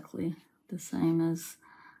aren't exactly the same as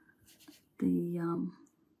the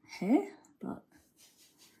hair, but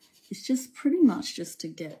it's just pretty much just to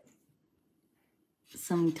get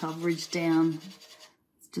some coverage down.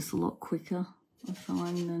 It's just a lot quicker, I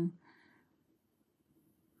find,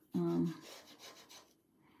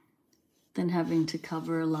 than having to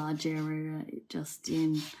cover a large area just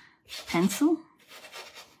in pencil.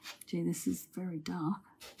 Gee, this is very dark.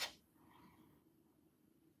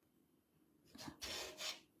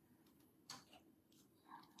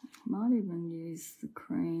 Might even use the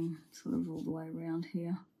cream sort of all the way around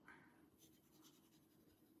here.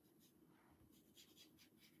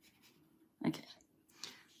 Okay.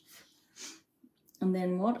 And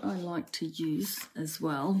then what I like to use as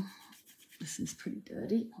well, this is pretty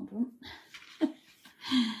dirty, hold on.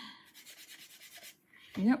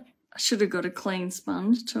 Yep, I should have got a clean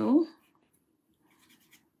sponge tool.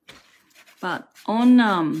 But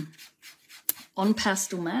on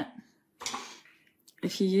pastel mat,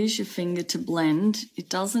 if you use your finger to blend, it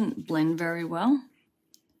doesn't blend very well.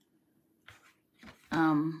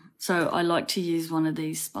 So I like to use one of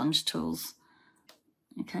these sponge tools.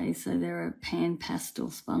 Okay, so they're a pan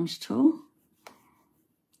pastel sponge tool.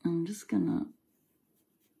 I'm just gonna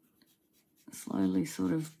slowly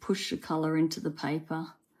sort of push the colour into the paper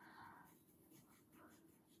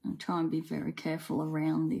and try and be very careful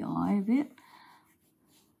around the eye a bit.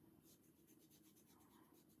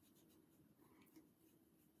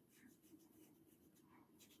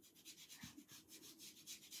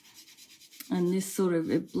 And this sort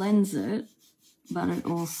of, it blends it, but it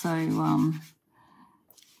also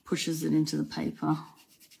pushes it into the paper.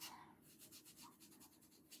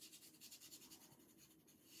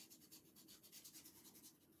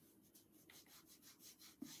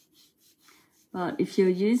 But if you're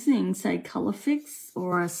using, say, Colour Fix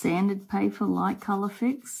or a sanded paper like Colour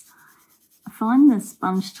Fix, I find the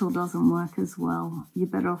sponge tool doesn't work as well. You're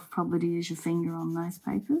better off probably to use your finger on those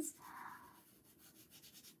papers.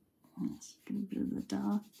 Let's get a bit of the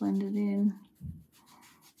dark blended in.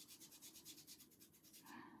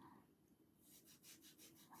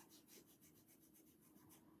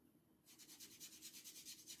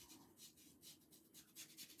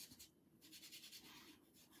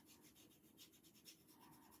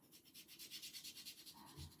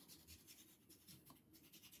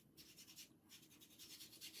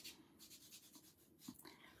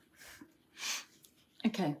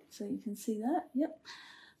 Okay, so you can see that, yep.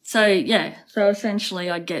 So, yeah, so essentially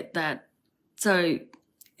I get that. So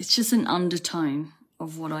it's just an undertone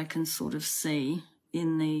of what I can sort of see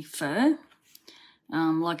in the fur.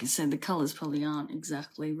 Like I said, the colours probably aren't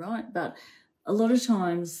exactly right, but a lot of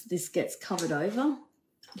times this gets covered over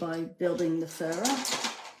by building the fur up.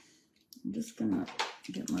 I'm just going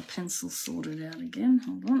to get my pencil sorted out again.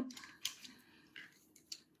 Hold on.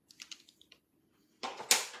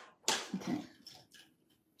 Okay.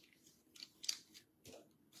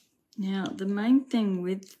 Now, the main thing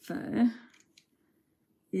with fur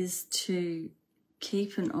is to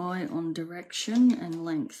keep an eye on direction and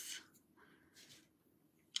length.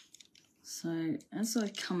 So as I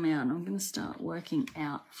come out, I'm going to start working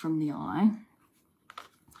out from the eye.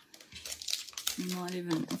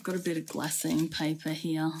 I've got a bit of glassine paper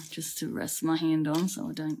here just to rest my hand on so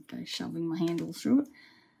I don't go shoving my hand all through it.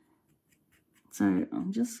 So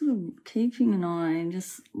I'm just sort of keeping an eye and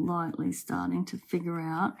just lightly starting to figure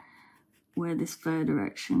out where this fur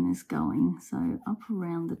direction is going. So up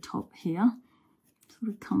around the top here,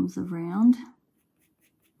 sort of comes around.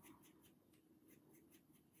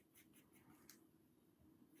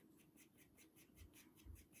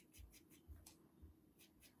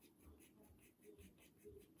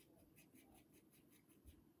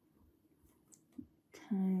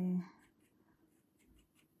 Okay.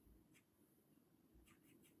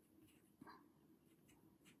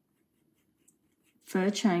 Fur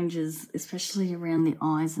changes, especially around the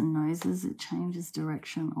eyes and noses, it changes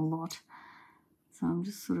direction a lot. So I'm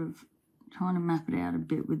just sort of trying to map it out a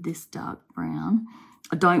bit with this dark brown.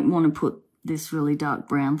 I don't want to put this really dark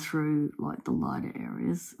brown through like the lighter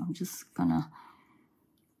areas. I'm just gonna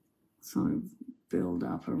sort of build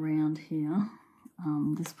up around here.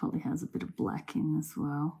 This probably has a bit of black in as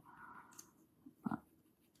well, but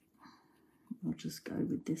I'll just go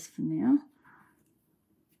with this for now.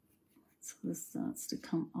 So this starts to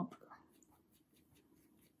come up.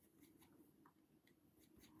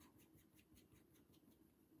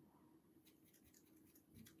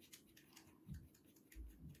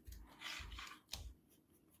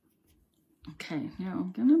 Okay, now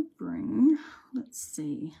I'm going to bring, let's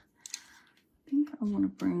see, I think I want to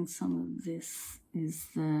bring some of this, is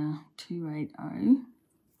the 280.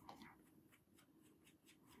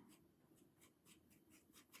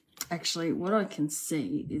 Actually, what I can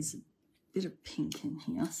see is a bit of pink in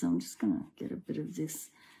here, so I'm just going to get a bit of this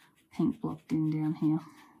pink blocked in down here.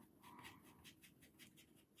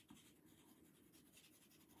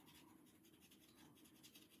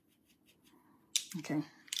 Okay,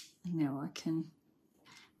 now I can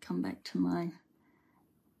come back to my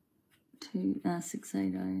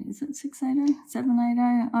 680. Is it 680?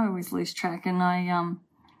 780? I always lose track, and I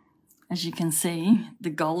as you can see, the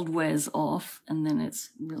gold wears off, and then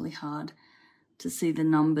it's really hard to see the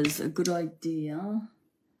numbers. A good idea.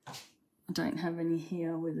 I don't have any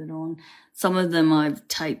here with it on. Some of them I've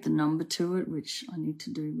taped the number to it, which I need to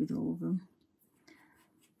do with all of them.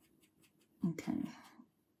 Okay,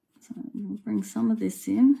 so we'll bring some of this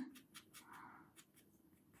in.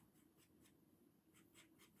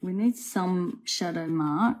 We need some shadow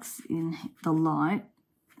marks in the light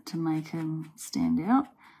to make them stand out,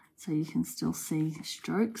 so you can still see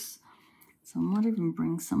strokes. So I might even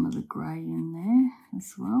bring some of the grey in there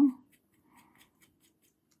as well.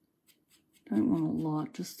 Don't want a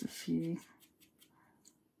lot, just a few.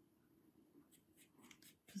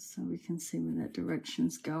 Just so we can see where that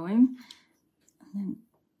direction's going. And then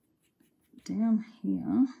down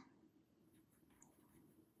here,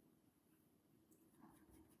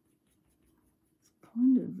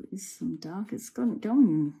 kind of is some dark. It's got it going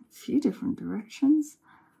in a few different directions.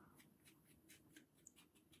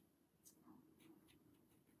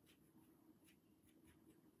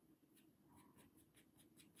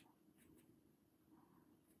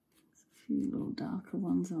 There's a few little darker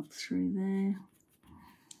ones up through there.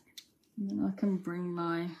 And then I can bring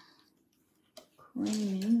my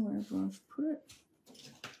cream in wherever I've put it.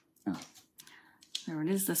 Oh, there it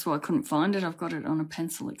is. That's why I couldn't find it. I've got it on a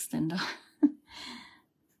pencil extender.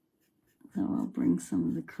 So I'll bring some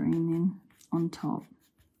of the cream in on top.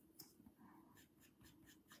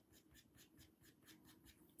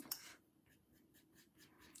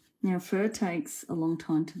 Now, fur takes a long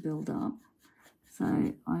time to build up,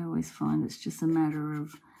 so I always find it's just a matter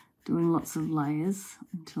of doing lots of layers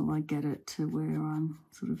until I get it to where I'm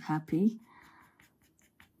sort of happy.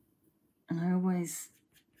 And I always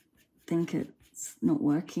think it's not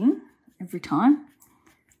working every time.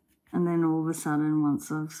 And then all of a sudden,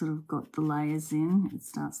 once I've sort of got the layers in, it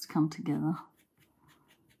starts to come together.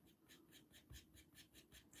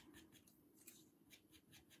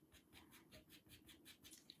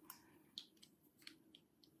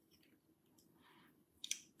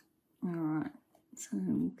 All right, so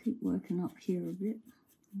we'll keep working up here a bit.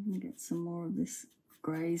 I'm going to get some more of this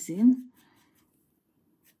greys in.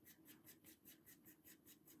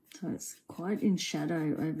 So it's quite in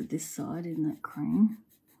shadow over this side in that cream.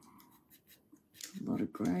 A lot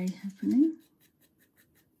of grey happening.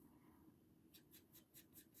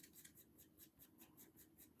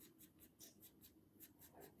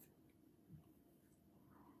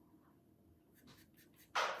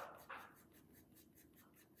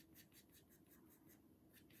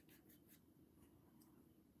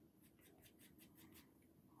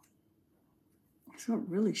 It's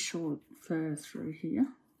got really short fur through here.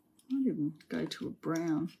 Might even go to a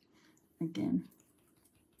brown again.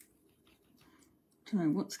 Don't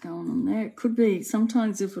know what's going on there. It could be,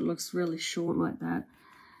 sometimes if it looks really short like that,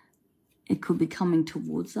 it could be coming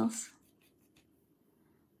towards us.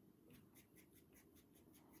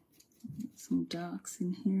 Some darks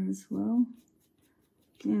in here as well.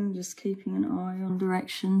 Again, just keeping an eye on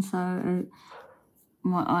direction, so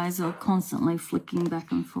my eyes are constantly flicking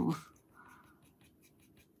back and forth.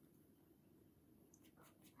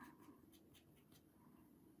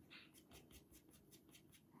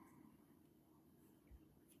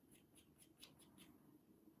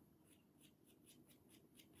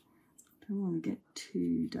 Don't want to get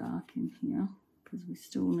too dark in here because we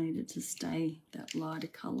still need it to stay that lighter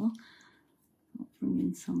colour. I'll bring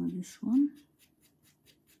in some of this one.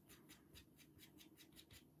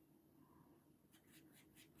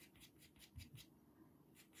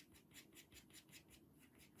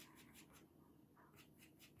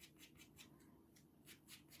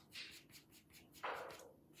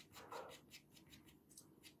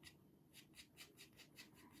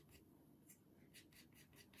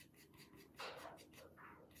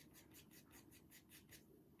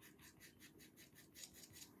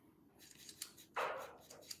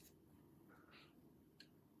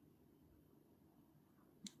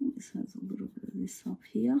 This has a little bit of this up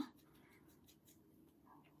here,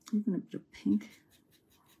 even a bit of pink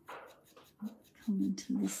come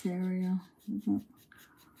into this area.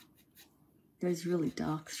 Goes really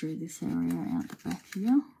dark through this area out the back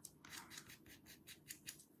here.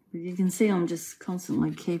 But you can see I'm just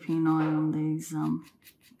constantly keeping an eye on these,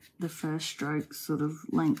 the first stroke sort of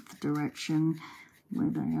length, direction,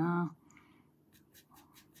 where they are.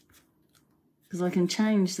 Because I can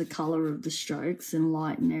change the colour of the strokes and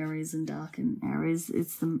lighten areas and darken areas.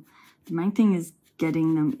 It's the main thing is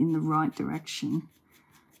getting them in the right direction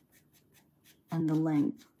and the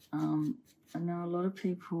length. I know a lot of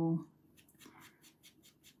people,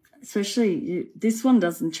 especially this one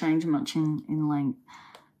doesn't change much in length,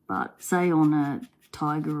 but say on a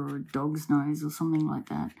tiger or a dog's nose or something like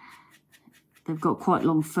that, they've got quite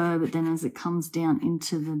long fur, but then as it comes down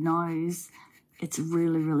into the nose, it's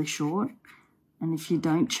really, really short. And if you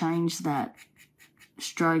don't change that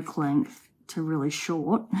stroke length to really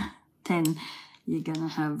short, then you're going to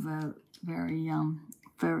have a very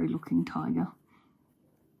furry looking tiger.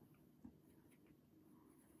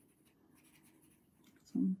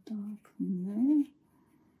 Some dark in there.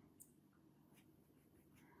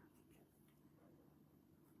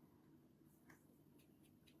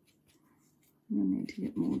 I need to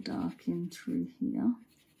get more dark in through here.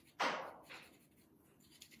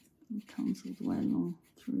 It comes all the way along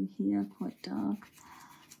through here, quite dark.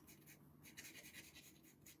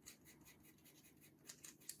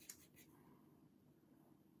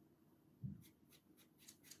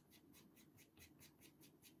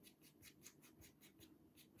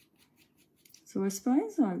 So I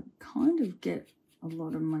suppose I kind of get a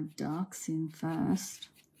lot of my darks in first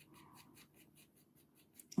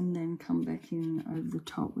and then come back in over the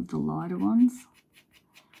top with the lighter ones.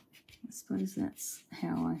 I suppose that's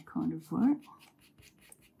how I kind of work.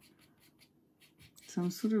 So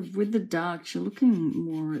I'm sort of, with the darks, you're looking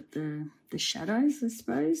more at the shadows, I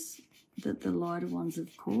suppose, that the lighter ones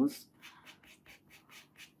have caused.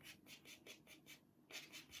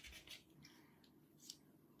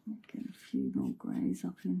 Get a few more greys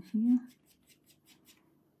up in here.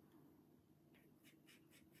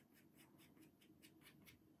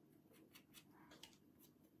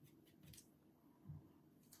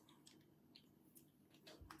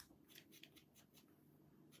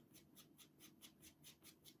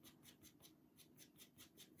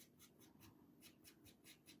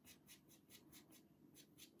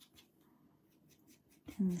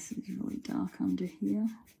 And this is really dark under here.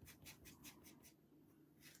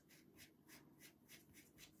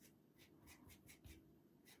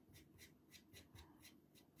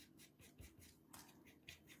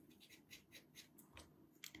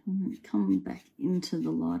 And come back into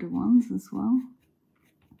the lighter ones as well.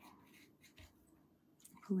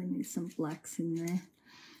 Probably need some blacks in there.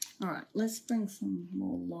 All right, let's bring some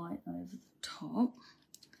more light over the top.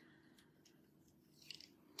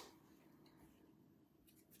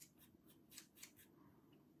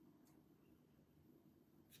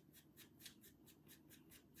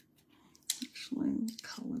 Actually, what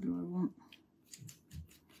colour do I want?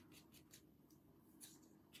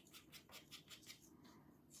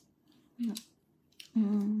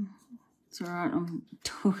 It's all right, I'm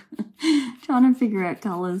trying to figure out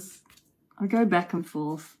colours. I go back and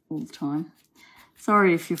forth all the time.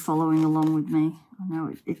 Sorry if you're following along with me. I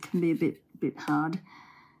know it can be a bit hard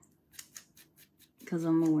because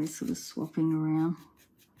I'm always sort of swapping around.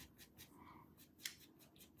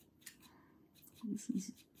 This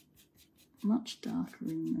is much darker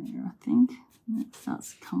in there, I think. And it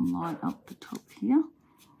starts to come light up the top here.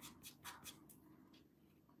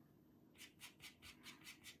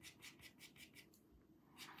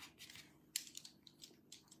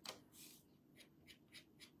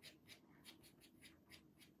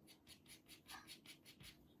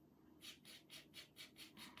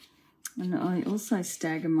 And I also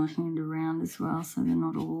stagger my hand around as well, so they're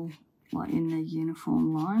not all like in the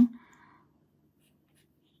uniform line.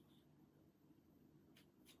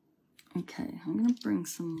 Okay, I'm going to bring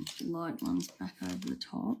some light ones back over the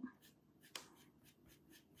top.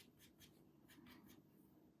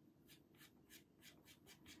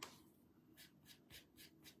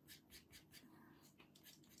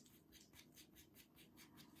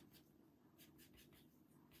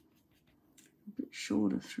 A bit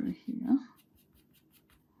shorter through here.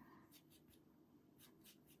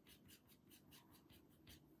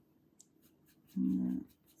 And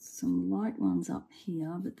some light ones up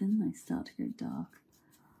here, but then they start to go dark.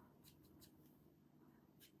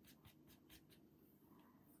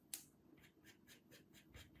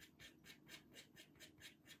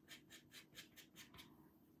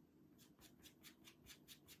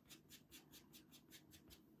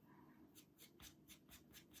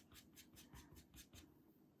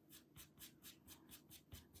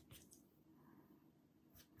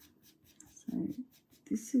 So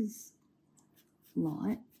this is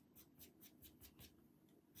light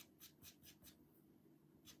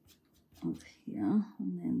up here,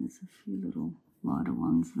 and then there's a few little lighter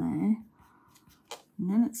ones there, and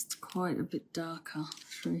then it's quite a bit darker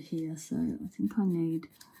through here, so I think I need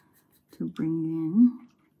to bring in,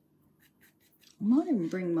 I might even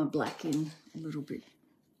bring my black in a little bit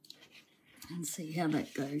and see how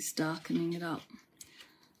that goes, darkening it up.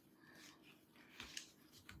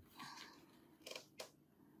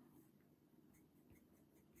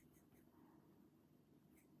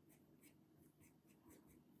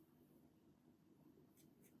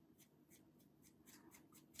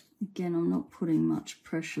 Again, I'm not putting much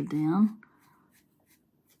pressure down.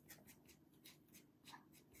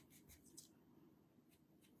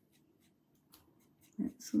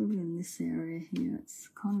 It's sort of in this area here. It's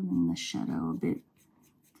kind of in the shadow a bit.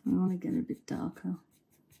 So we want to get a bit darker.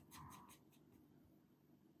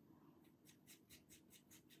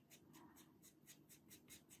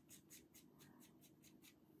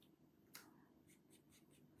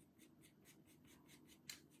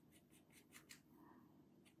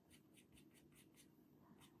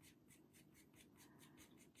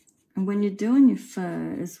 And when you're doing your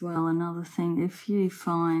fur as well, another thing, if you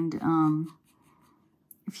find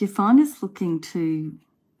it's looking too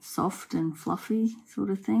soft and fluffy sort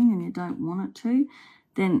of thing and you don't want it to,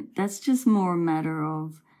 then that's just more a matter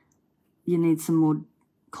of you need some more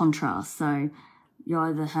contrast. So you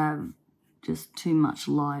either have just too much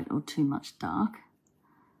light or too much dark.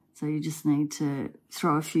 So you just need to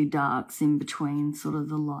throw a few darks in between sort of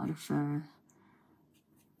the lighter fur.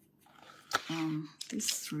 This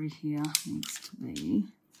through here needs to be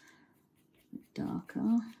a bit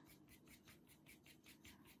darker.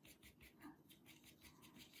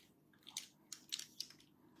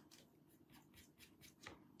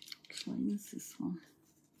 Actually, use this one.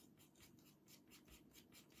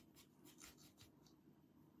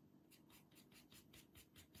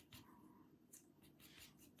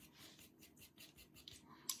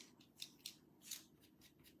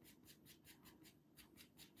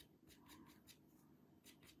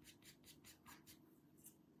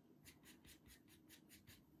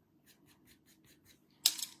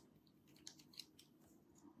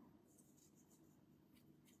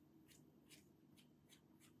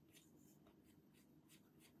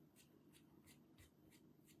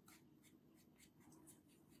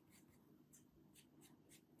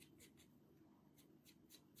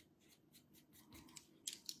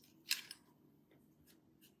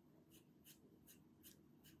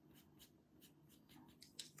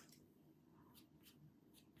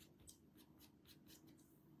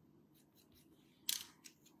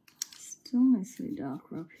 Still nicely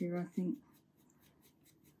darker up here, I think.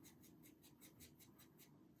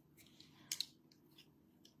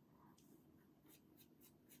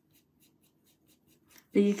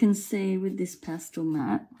 But you can see with this pastel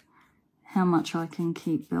mat how much I can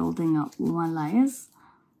keep building up my layers.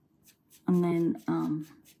 And then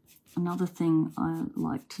another thing I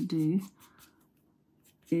like to do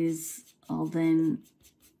is I'll then,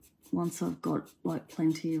 once I've got like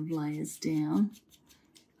plenty of layers down,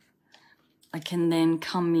 I can then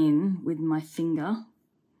come in with my finger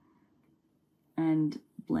and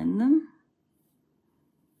blend them.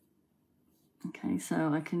 Okay,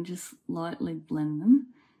 so I can just lightly blend them.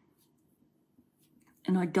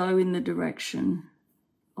 And I go in the direction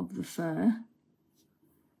of the fur.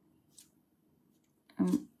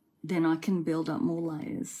 And then I can build up more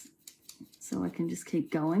layers. So I can just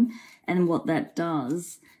keep going. And what that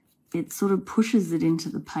does, it sort of pushes it into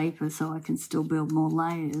the paper so I can still build more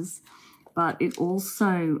layers. But it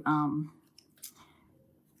also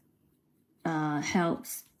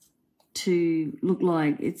helps to look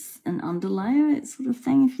like it's an underlayer sort of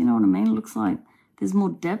thing, if you know what I mean. It looks like there's more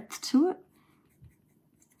depth to it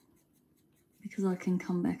because I can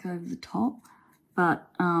come back over the top. But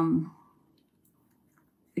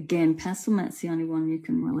again, pastel matte's the only one you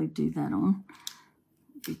can really do that on,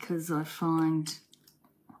 because I find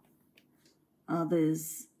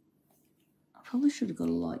others, I probably should have got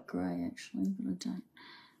a light grey actually, but I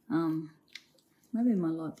don't. Maybe my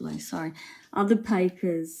light blue, sorry. Other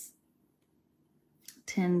papers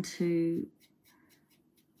tend to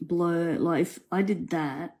blur, like if I did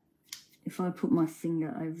that, if I put my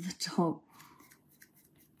finger over the top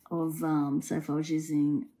of, say if I was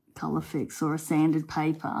using Colour Fix or a sanded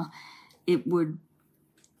paper, it would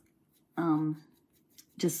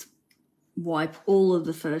just wipe all of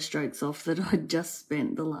the fur strokes off that I'd just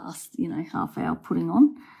spent the last, half hour putting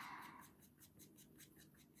on.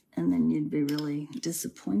 And then you'd be really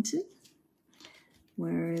disappointed.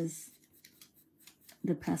 Whereas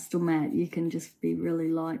the pastel mat, you can just be really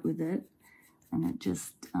light with it, and it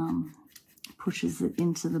just pushes it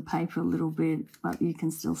into the paper a little bit, but you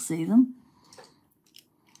can still see them.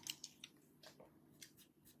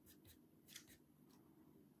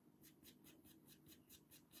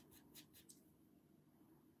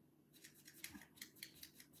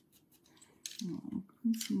 Oh,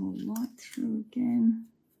 put some more light through again.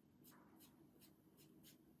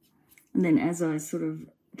 And then as I sort of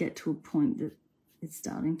get to a point that it's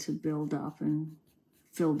starting to build up and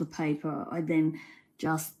fill the paper, I then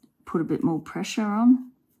just put a bit more pressure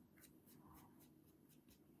on.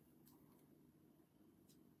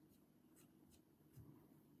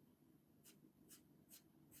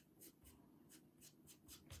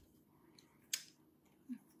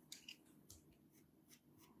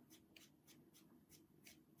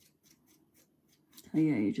 So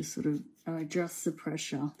yeah, you just sort of adjust the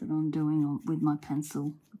pressure that I'm doing with my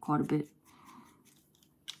pencil quite a bit.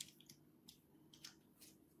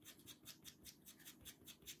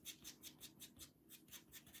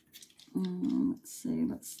 Let's see,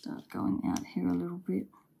 let's start going out here a little bit.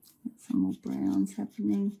 Get some more browns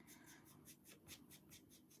happening.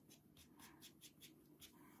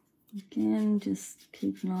 Again, just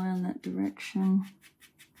keep an eye on that direction.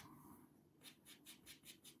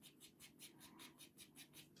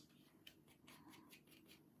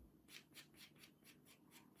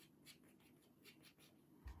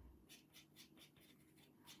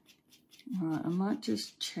 All right, I might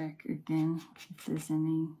just check again if there's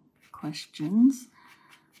any questions.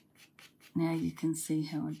 Now you can see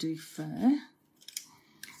how I do fur,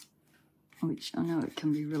 which I know it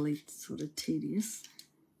can be really sort of tedious.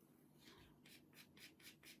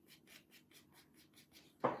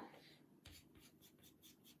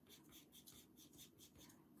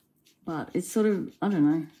 But it's sort of, I don't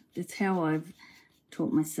know, it's how I've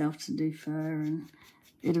taught myself to do fur, and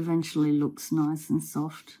it eventually looks nice and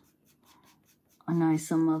soft. I know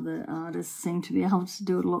some other artists seem to be able to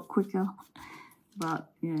do it a lot quicker,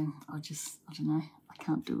 but yeah, I don't know, I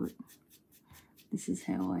can't do it. This is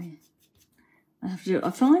how I have to do it. I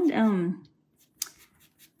find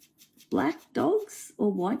black dogs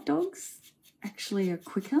or white dogs actually are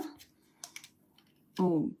quicker,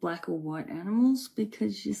 or black or white animals,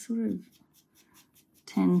 because you sort of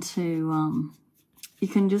tend to, you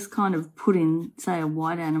can just kind of put in, say, a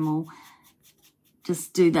white animal,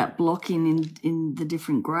 just do that blocking in the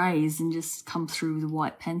different greys and just come through with a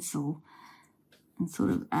white pencil and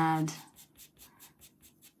sort of add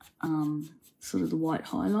sort of the white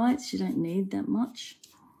highlights. You don't need that much.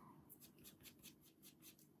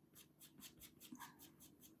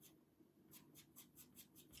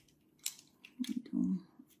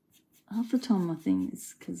 Half the time I think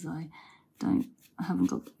it's because I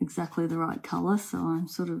haven't got exactly the right colour, so I'm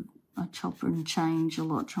sort of, I chop and change a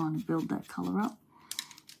lot trying to build that colour up.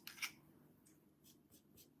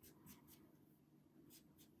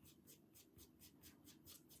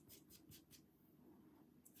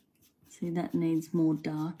 See, that needs more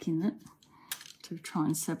dark in it to try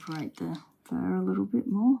and separate the fur a little bit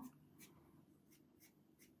more.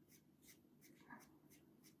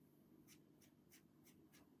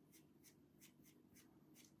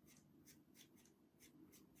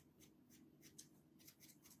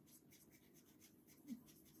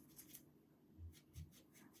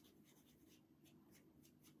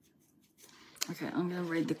 Okay, I'm going to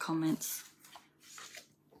read the comments.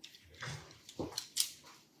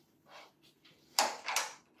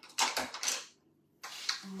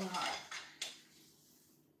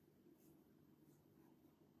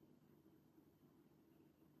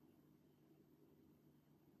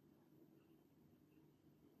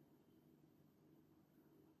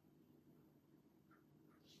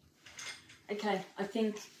 Okay, I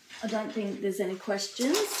don't think there's any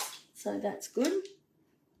questions, so that's good.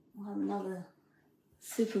 We'll have another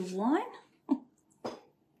sip of wine.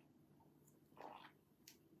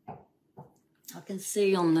 I can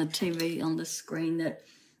see on the TV, on the screen, that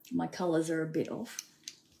my colours are a bit off.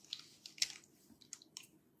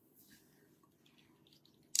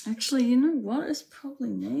 Actually, you know what it probably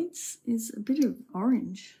needs is a bit of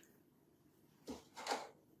orange.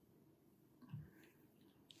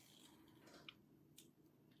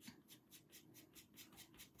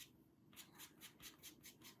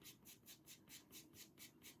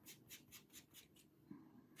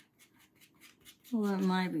 Although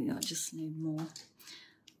maybe I just need more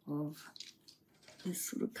of this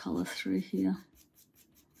sort of colour through here.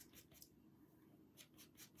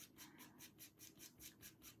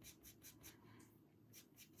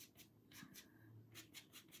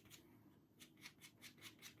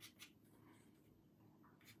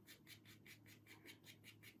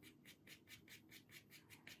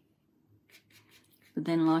 But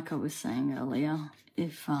then, like I was saying earlier,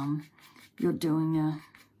 if you're doing a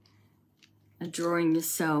drawing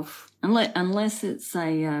yourself, unless it's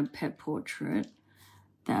a pet portrait,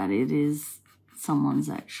 that it is someone's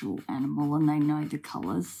actual animal and they know the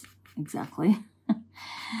colours exactly.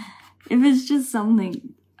 If it's just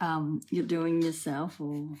something you're doing yourself,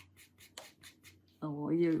 or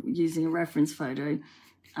you're using a reference photo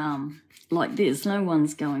like this, no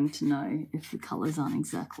one's going to know if the colours aren't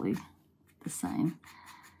exactly the same.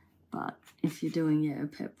 But if you're doing a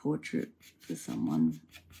pet portrait for someone,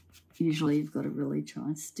 usually you've got to really try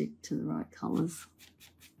and stick to the right colours.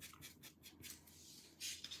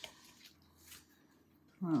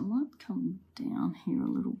 Right, I might come down here a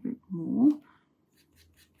little bit more.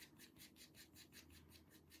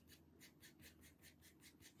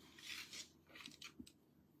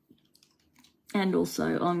 And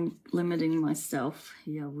also I'm limiting myself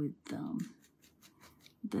here with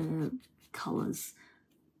the colours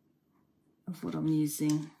of what I'm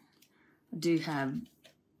using. I do have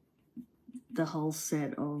the whole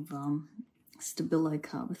set of Stabilo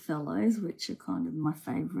Carbothellos, which are kind of my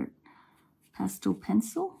favourite pastel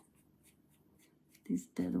pencil.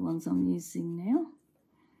 They're the ones I'm using now.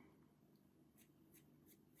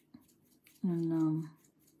 And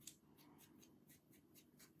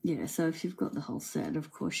yeah, so if you've got the whole set,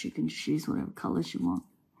 of course you can choose whatever colours you want.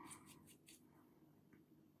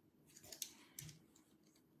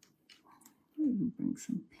 I'll even bring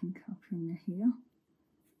some pink up in here.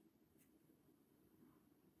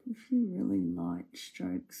 A few really light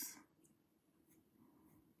strokes.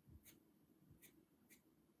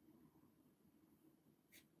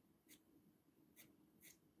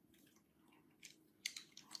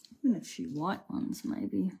 Even a few white ones,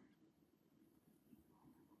 maybe.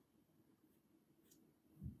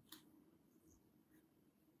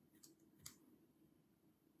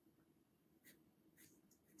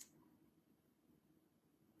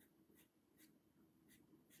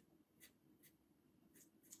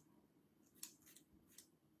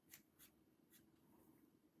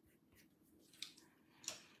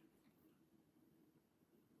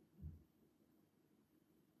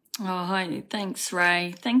 Oh, hi. Thanks,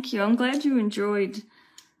 Ray. Thank you. I'm glad you enjoyed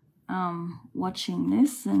watching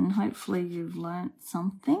this, and hopefully you've learnt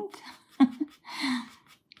something.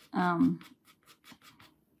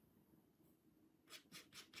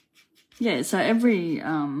 Yeah, so every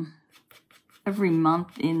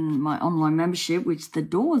month in my online membership, which the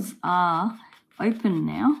doors are open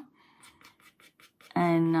now,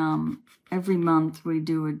 and every month we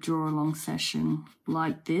do a draw along session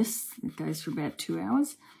like this. It goes for about 2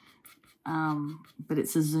 hours, but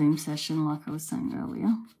it's a Zoom session, like I was saying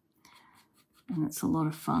earlier, and it's a lot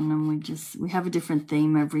of fun. And we have a different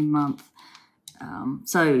theme every month.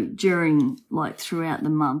 So throughout the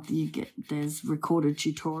month, there's recorded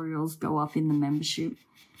tutorials go up in the membership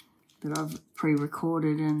that I've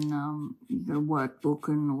pre-recorded, and you've got a workbook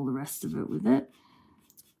and all the rest of it with it.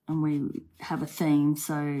 And we have a theme.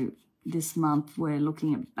 So this month we're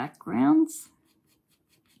looking at backgrounds.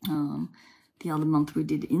 The other month we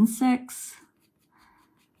did insects.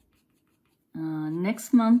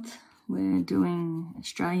 Next month we're doing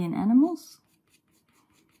Australian animals.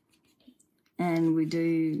 And we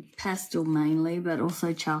do pastel mainly, but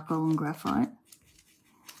also charcoal and graphite.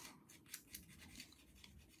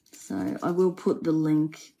 So I will put the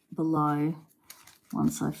link below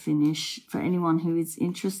once I finish for anyone who is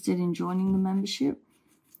interested in joining the membership.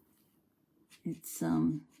 It's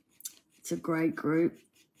a great group,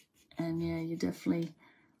 and yeah, you definitely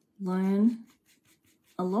learn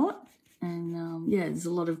a lot. And yeah, there's a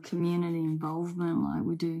lot of community involvement. Like,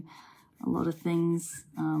 we do a lot of things.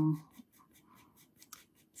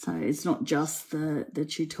 So it's not just the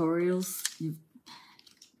tutorials.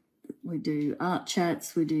 We do art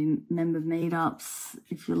chats, we do member meetups.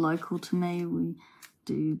 If you're local to me, we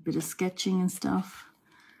do a bit of sketching and stuff.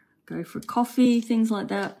 Go for coffee, things like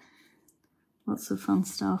that. Lots of fun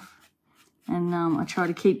stuff. And I try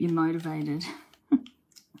to keep you motivated.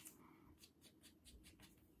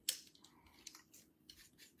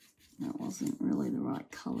 That wasn't really the right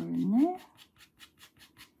colour in there.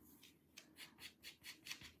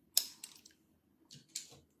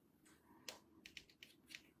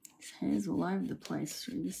 Hairs all over the place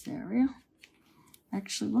through this area.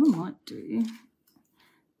 Actually, what I might do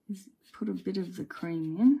is put a bit of the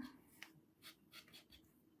cream in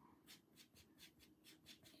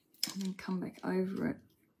and then come back over it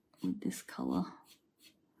with this colour.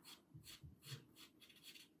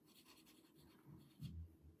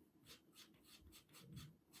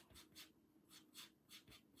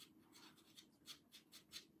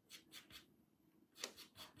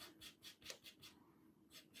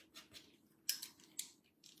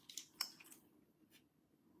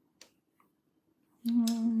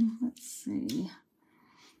 Let's see.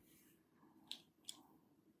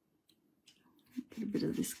 Get a bit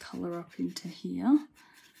of this colour up into here.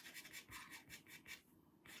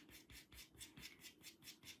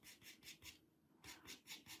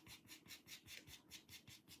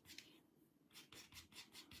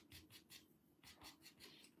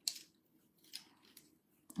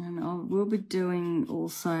 And I will be doing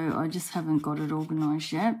also, I just haven't got it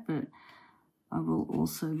organised yet, but I will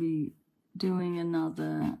also be doing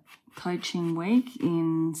another coaching week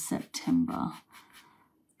in September.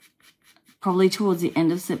 Probably towards the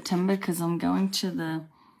end of September, because I'm going to the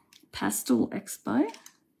Pastel Expo,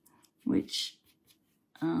 which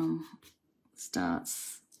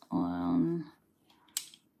starts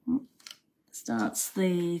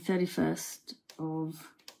the 31st of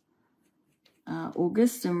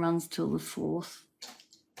August and runs till the 4th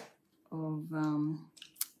of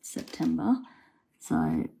September. So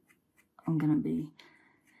I'm going to be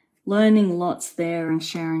learning lots there and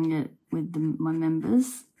sharing it with my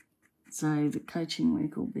members. So the coaching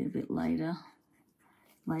week will be a bit later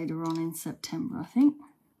on in September, I think.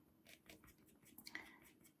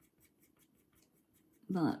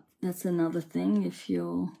 But that's another thing, if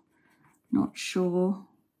you're not sure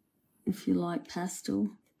if you like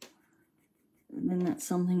pastel, then that's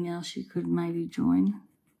something else you could maybe join.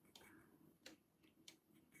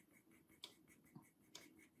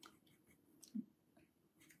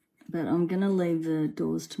 But I'm going to leave the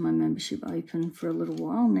doors to my membership open for a little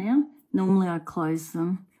while now. Normally I close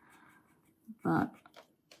them, but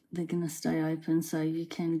they're going to stay open, so you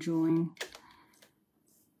can join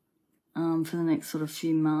for the next sort of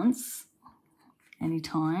few months,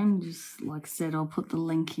 anytime. Just like I said, I'll put the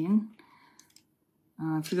link in.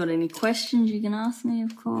 If you've got any questions, you can ask me,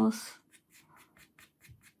 of course.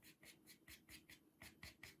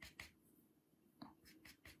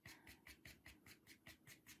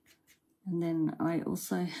 And then I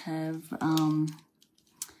also have,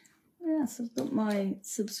 so I've got my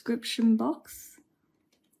subscription box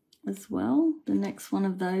as well. The next one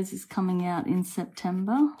of those is coming out in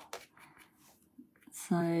September.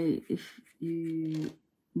 So if you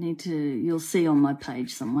need to, you'll see on my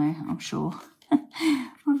page somewhere, I'm sure.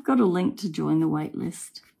 I've got a link to join the wait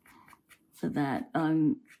list for that.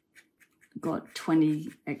 I've got 20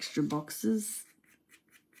 extra boxes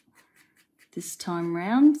this time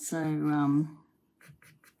round, so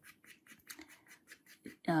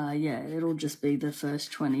yeah, it'll just be the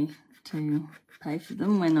first 20 to pay for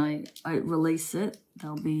them. When I release it,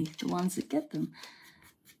 they'll be the ones that get them.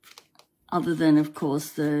 Other than, of course,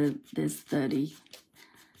 there's 30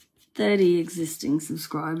 existing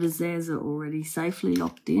subscribers. Theirs are already safely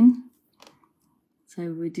locked in.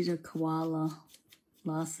 So we did a koala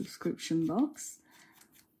last subscription box.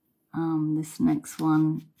 This next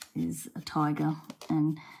one is a tiger,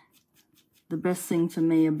 and the best thing for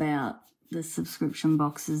me about the subscription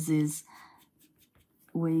boxes is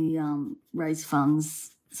we raise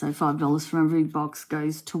funds, so $5 from every box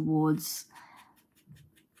goes towards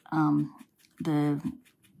a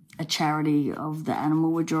charity of the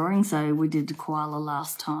animal we're drawing. So we did the koala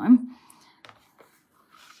last time,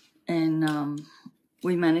 and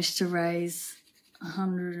we managed to raise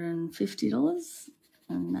 $150,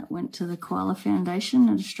 and that went to the Koala Foundation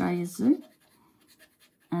at Australia Zoo.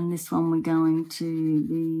 And this one we're going to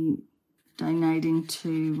be donating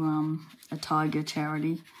to a tiger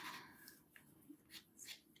charity.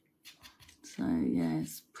 So yeah,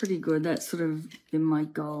 it's pretty good. That's sort of been my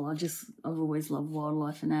goal. I've always loved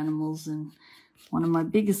wildlife and animals, and one of my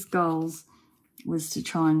biggest goals was to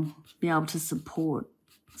try and be able to support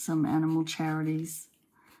some animal charities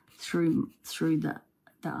through the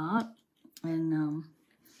art. And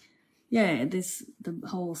yeah, the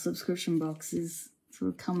whole subscription box is sort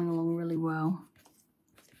of coming along really well.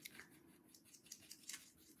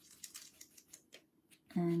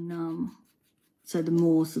 And so the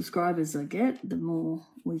more subscribers I get, the more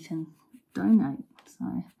we can donate.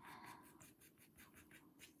 So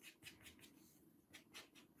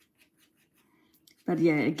but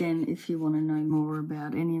yeah, again, if you want to know more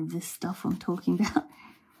about any of this stuff I'm talking about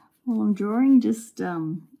while I'm drawing, just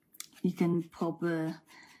you can pop a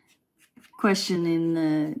question in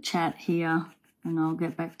the chat here and I'll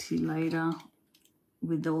get back to you later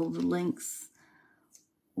with all the links,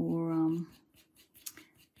 or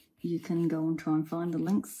you can go and try and find the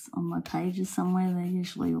links on my pages somewhere. They're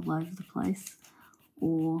usually all over the place.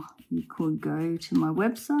 Or you could go to my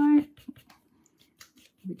website,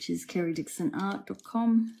 which is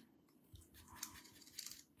kerrydixonart.com.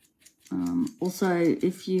 Also,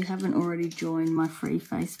 if you haven't already joined my free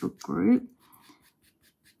Facebook group,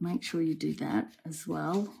 make sure you do that as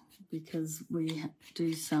well, because we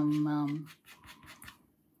do some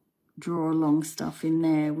draw along stuff in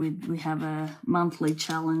there. We have a monthly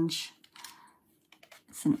challenge.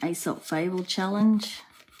 It's an Aesop Fable challenge.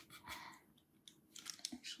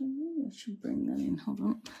 Actually, maybe I should bring that in.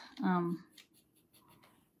 Hold on.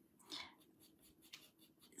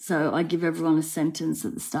 So I give everyone a sentence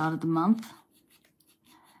at the start of the month,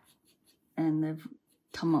 and they've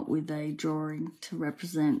come up with a drawing to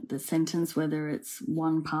represent the sentence, whether it's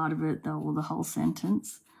one part of it or the whole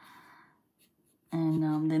sentence.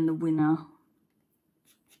 And then the winner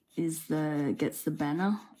gets the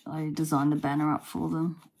banner. I designed the banner up for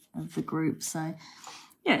them of the group. So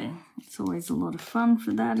yeah, it's always a lot of fun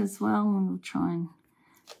for that as well. And we'll try and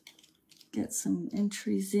get some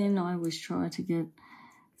entries in. I always try to get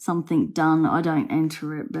something done. I don't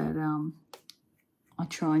enter it, but I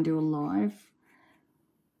try and do a live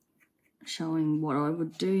showing what I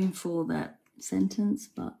would do for that sentence.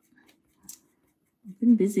 But I've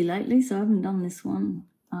been busy lately, so I haven't done this one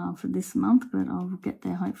for this month, but I'll get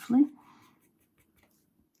there hopefully.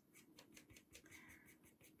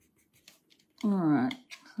 All right,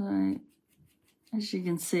 so as you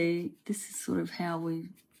can see, this is sort of how you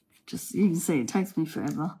can see it takes me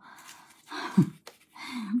forever.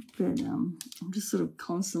 But I'm just sort of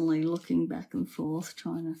constantly looking back and forth,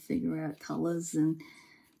 trying to figure out colours and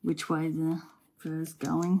which way the fur's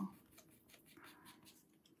going.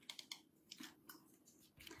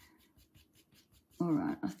 All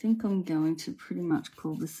right, I think I'm going to pretty much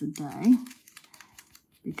call this a day,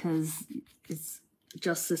 because it's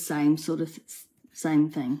just the same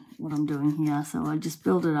thing, what I'm doing here. So I just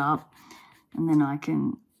build it up, and then I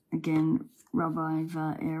can, again, rub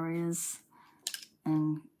over areas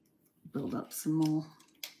and build up some more.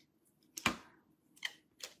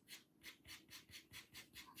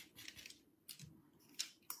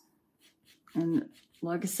 And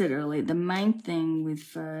like I said earlier, the main thing with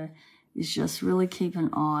fur is just really keep an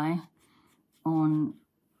eye on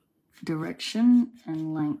direction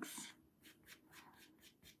and length.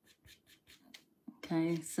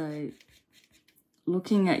 Okay, so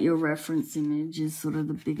looking at your reference image is sort of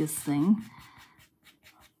the biggest thing.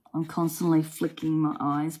 I'm constantly flicking my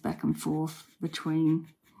eyes back and forth between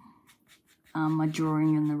my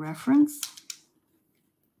drawing and the reference.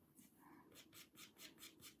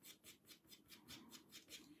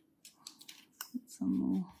 Put some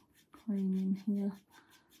more cream in here.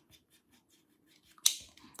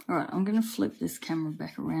 All right, I'm going to flip this camera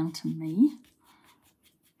back around to me,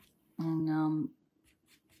 and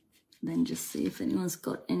then just see if anyone's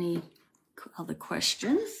got any other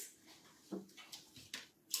questions.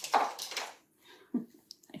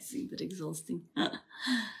 I see, but exhausting. All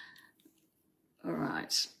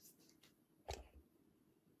right.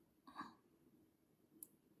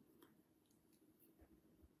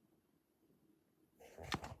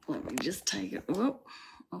 Let me just take it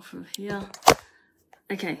off of here.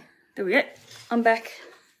 Okay, there we go. I'm back.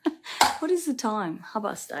 What is the time?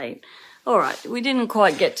 8:30. All right, we didn't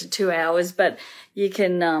quite get to 2 hours, but you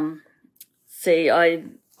can see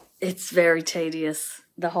it's very tedious,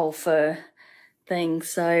 the whole fur thing.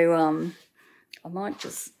 So I might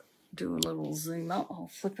just do a little zoom up. I'll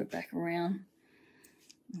flip it back around.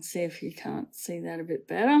 Let's see if you can't see that a bit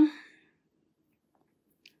better.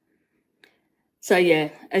 So yeah,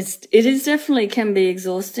 it is definitely can be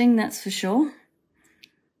exhausting, that's for sure.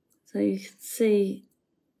 So you can see,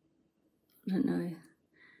 I don't know,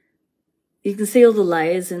 you can see all the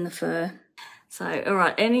layers in the fur. So, all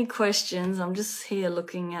right, any questions? I'm just here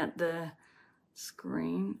looking at the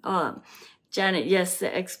screen. Oh, Janet, yes, the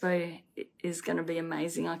expo is going to be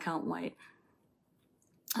amazing. I can't wait.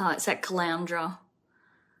 Oh, it's at Caloundra.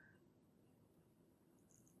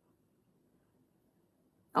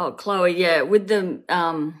 Oh, Chloe, yeah, with the,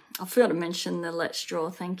 I forgot to mention the Let's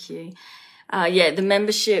Draw, thank you. Yeah, the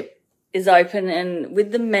membership is open, and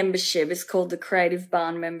with the membership, it's called the Creative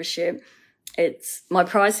Barn membership. It's, my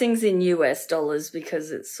pricing's in US dollars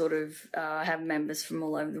because it's sort of, I have members from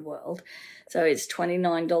all over the world. So it's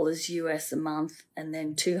 $29 US a month and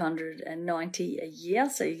then $290 a year.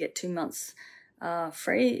 So you get 2 months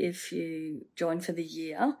free if you join for the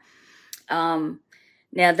year. Now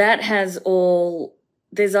that has all,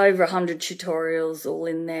 there's over 100 tutorials all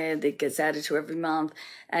in there that gets added to every month,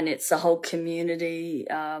 and it's a whole community.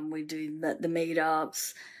 We do the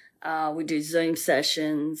meetups, we do Zoom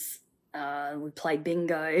sessions, we play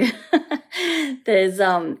bingo. There's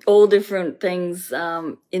all different things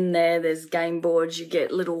in there. There's game boards. You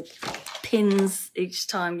get little pins each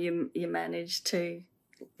time you manage to,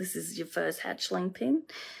 this is your first hatchling pin.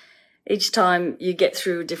 Each time you get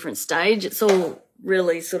through a different stage, it's all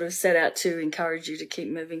really sort of set out to encourage you to keep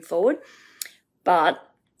moving forward. But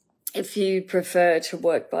if you prefer to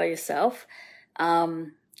work by yourself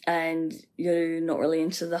and you're not really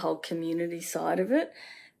into the whole community side of it,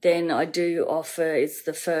 then I do offer, it's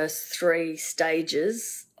the first 3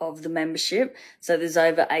 stages of the membership. So there's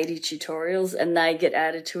over 80 tutorials and they get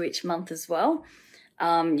added to each month as well.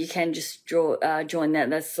 You can just join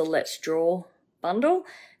that. That's the Let's Draw bundle.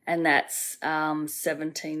 And that's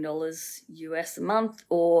 $17 US a month,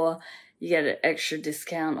 or you get an extra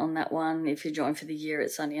discount on that one. If you join for the year,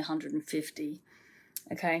 it's only $150.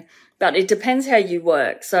 Okay, but it depends how you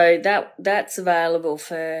work. So that's available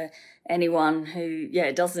for anyone who,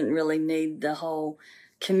 doesn't really need the whole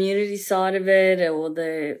community side of it or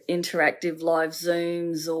the interactive live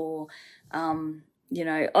Zooms or,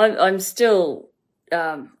 I'm still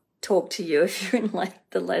talk to you if you're in like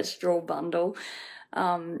the Let's Draw bundle.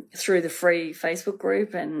 Through the free Facebook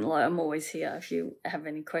group, and I'm always here if you have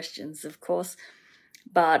any questions, of course.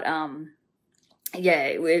 But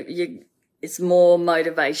it's more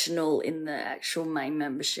motivational in the actual main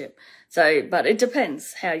membership. So, but it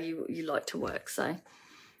depends how you like to work. So,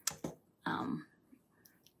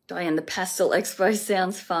 Diane, the Pastel Expo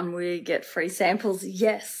sounds fun. We get free samples.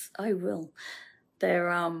 Yes, I will.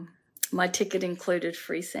 They're my ticket included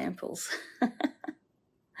free samples.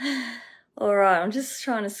 All right, I'm just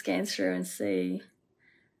trying to scan through and see.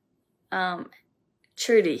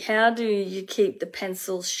 Trudy, how do you keep the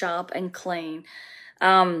pencils sharp and clean?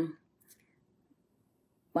 My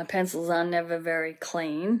pencils are never very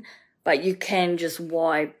clean, but you can just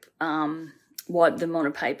wipe them on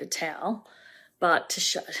a paper towel. But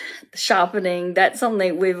to sharpening, that's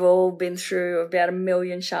something we've all been through, about 1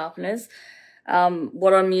 million sharpeners.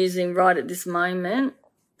 What I'm using right at this moment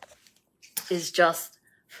is just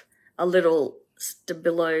a little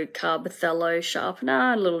Stabilo Carbothello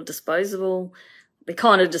sharpener, a little disposable. They're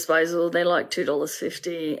kind of disposable. They're like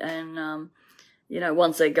 $2.50, and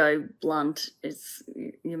once they go blunt,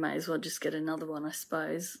 you may as well just get another one, I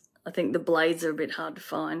suppose. I think the blades are a bit hard to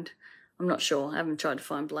find. I'm not sure. I haven't tried to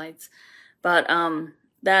find blades, but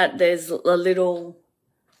there's a little,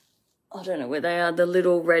 I don't know where they are. The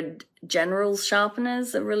little red General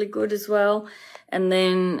sharpeners are really good as well, and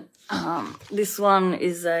then. This one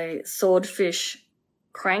is a swordfish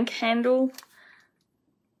crank handle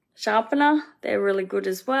sharpener. They're really good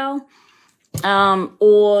as well.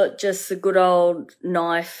 Or just a good old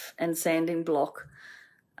knife and sanding block.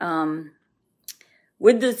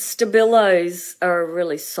 With the Stabilos are a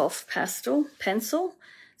really soft pencil,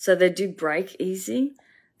 so they do break easy.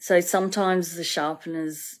 So sometimes the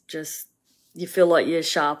sharpeners you feel like you're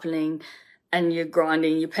sharpening and you're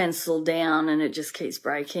grinding your pencil down and it just keeps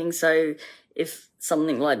breaking. So if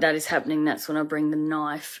something like that is happening, that's when I bring the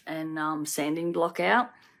knife and sanding block out.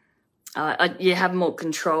 You have more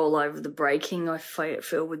control over the breaking, I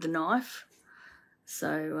feel, with the knife.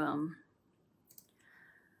 So,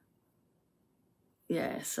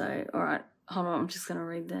 so, all right, hold on, I'm just going to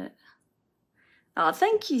read that. Oh,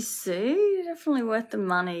 thank you, Sue. Definitely worth the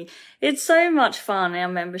money. It's so much fun, our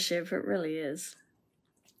membership. It really is.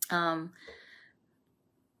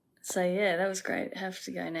 So, yeah, that was great. Have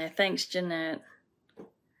to go now. Thanks, Jeanette.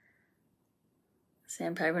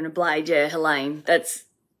 Sandpaper and a blade. Yeah, Helene. That's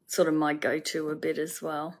sort of my go-to a bit as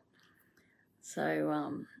well.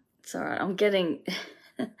 So it's all right. I'm getting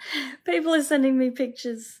people are sending me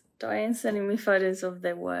pictures. Diane's sending me photos of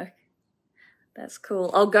their work. That's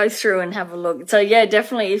cool. I'll go through and have a look. So yeah,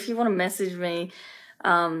 definitely if you want to message me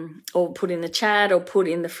or put in the chat or put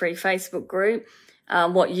in the free Facebook group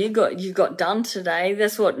what you got done today.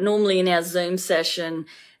 That's what normally in our Zoom session,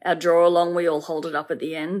 our draw along, we all hold it up at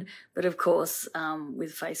the end. But of course,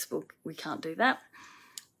 with Facebook, we can't do that.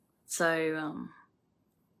 So,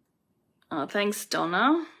 thanks,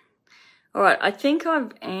 Donna. All right, I think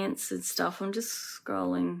I've answered stuff. I'm just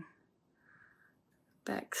scrolling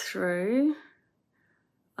back through.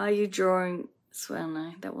 Are you drawing? Well,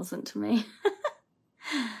 no, that wasn't to me.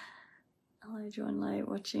 Hello, join late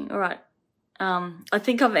watching. All right. I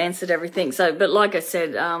think I've answered everything. So, but like I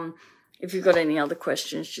said, if you've got any other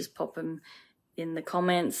questions, just pop them in the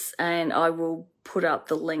comments and I will put up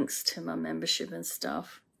the links to my membership and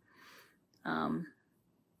stuff.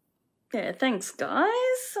 Yeah, thanks,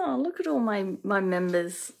 guys. Oh, look at all my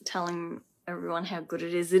members telling everyone how good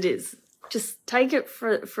it is. It is. Just take it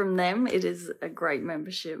from them. It is a great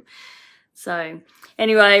membership. So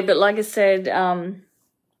anyway, but like I said,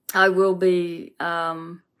 I will be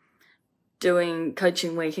doing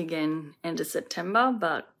coaching week again end of September.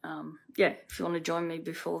 But yeah, if you want to join me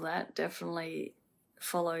before that, definitely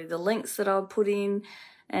follow the links that I'll put in.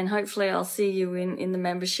 And hopefully I'll see you in the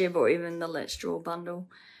membership or even the Let's Draw bundle.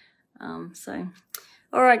 So,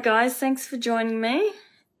 all right, guys, thanks for joining me.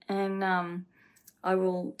 And I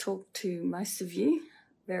will talk to most of you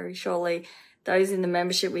very shortly. Those in the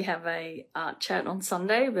membership, we have a art chat on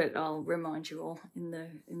Sunday, but I'll remind you all in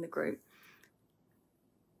the group.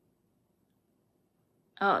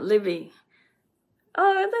 Oh, Libby.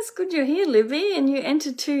 Oh, that's good you're here, Libby, and you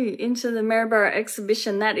entered too into the Maryborough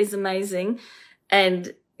exhibition. That is amazing.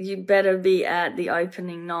 And you better be at the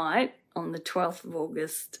opening night on the 12th of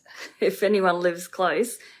August. If anyone lives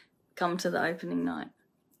close, come to the opening night.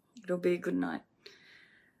 It'll be a good night.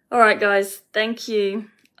 All right, guys, thank you.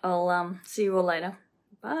 I'll see you all later.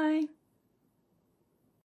 Bye.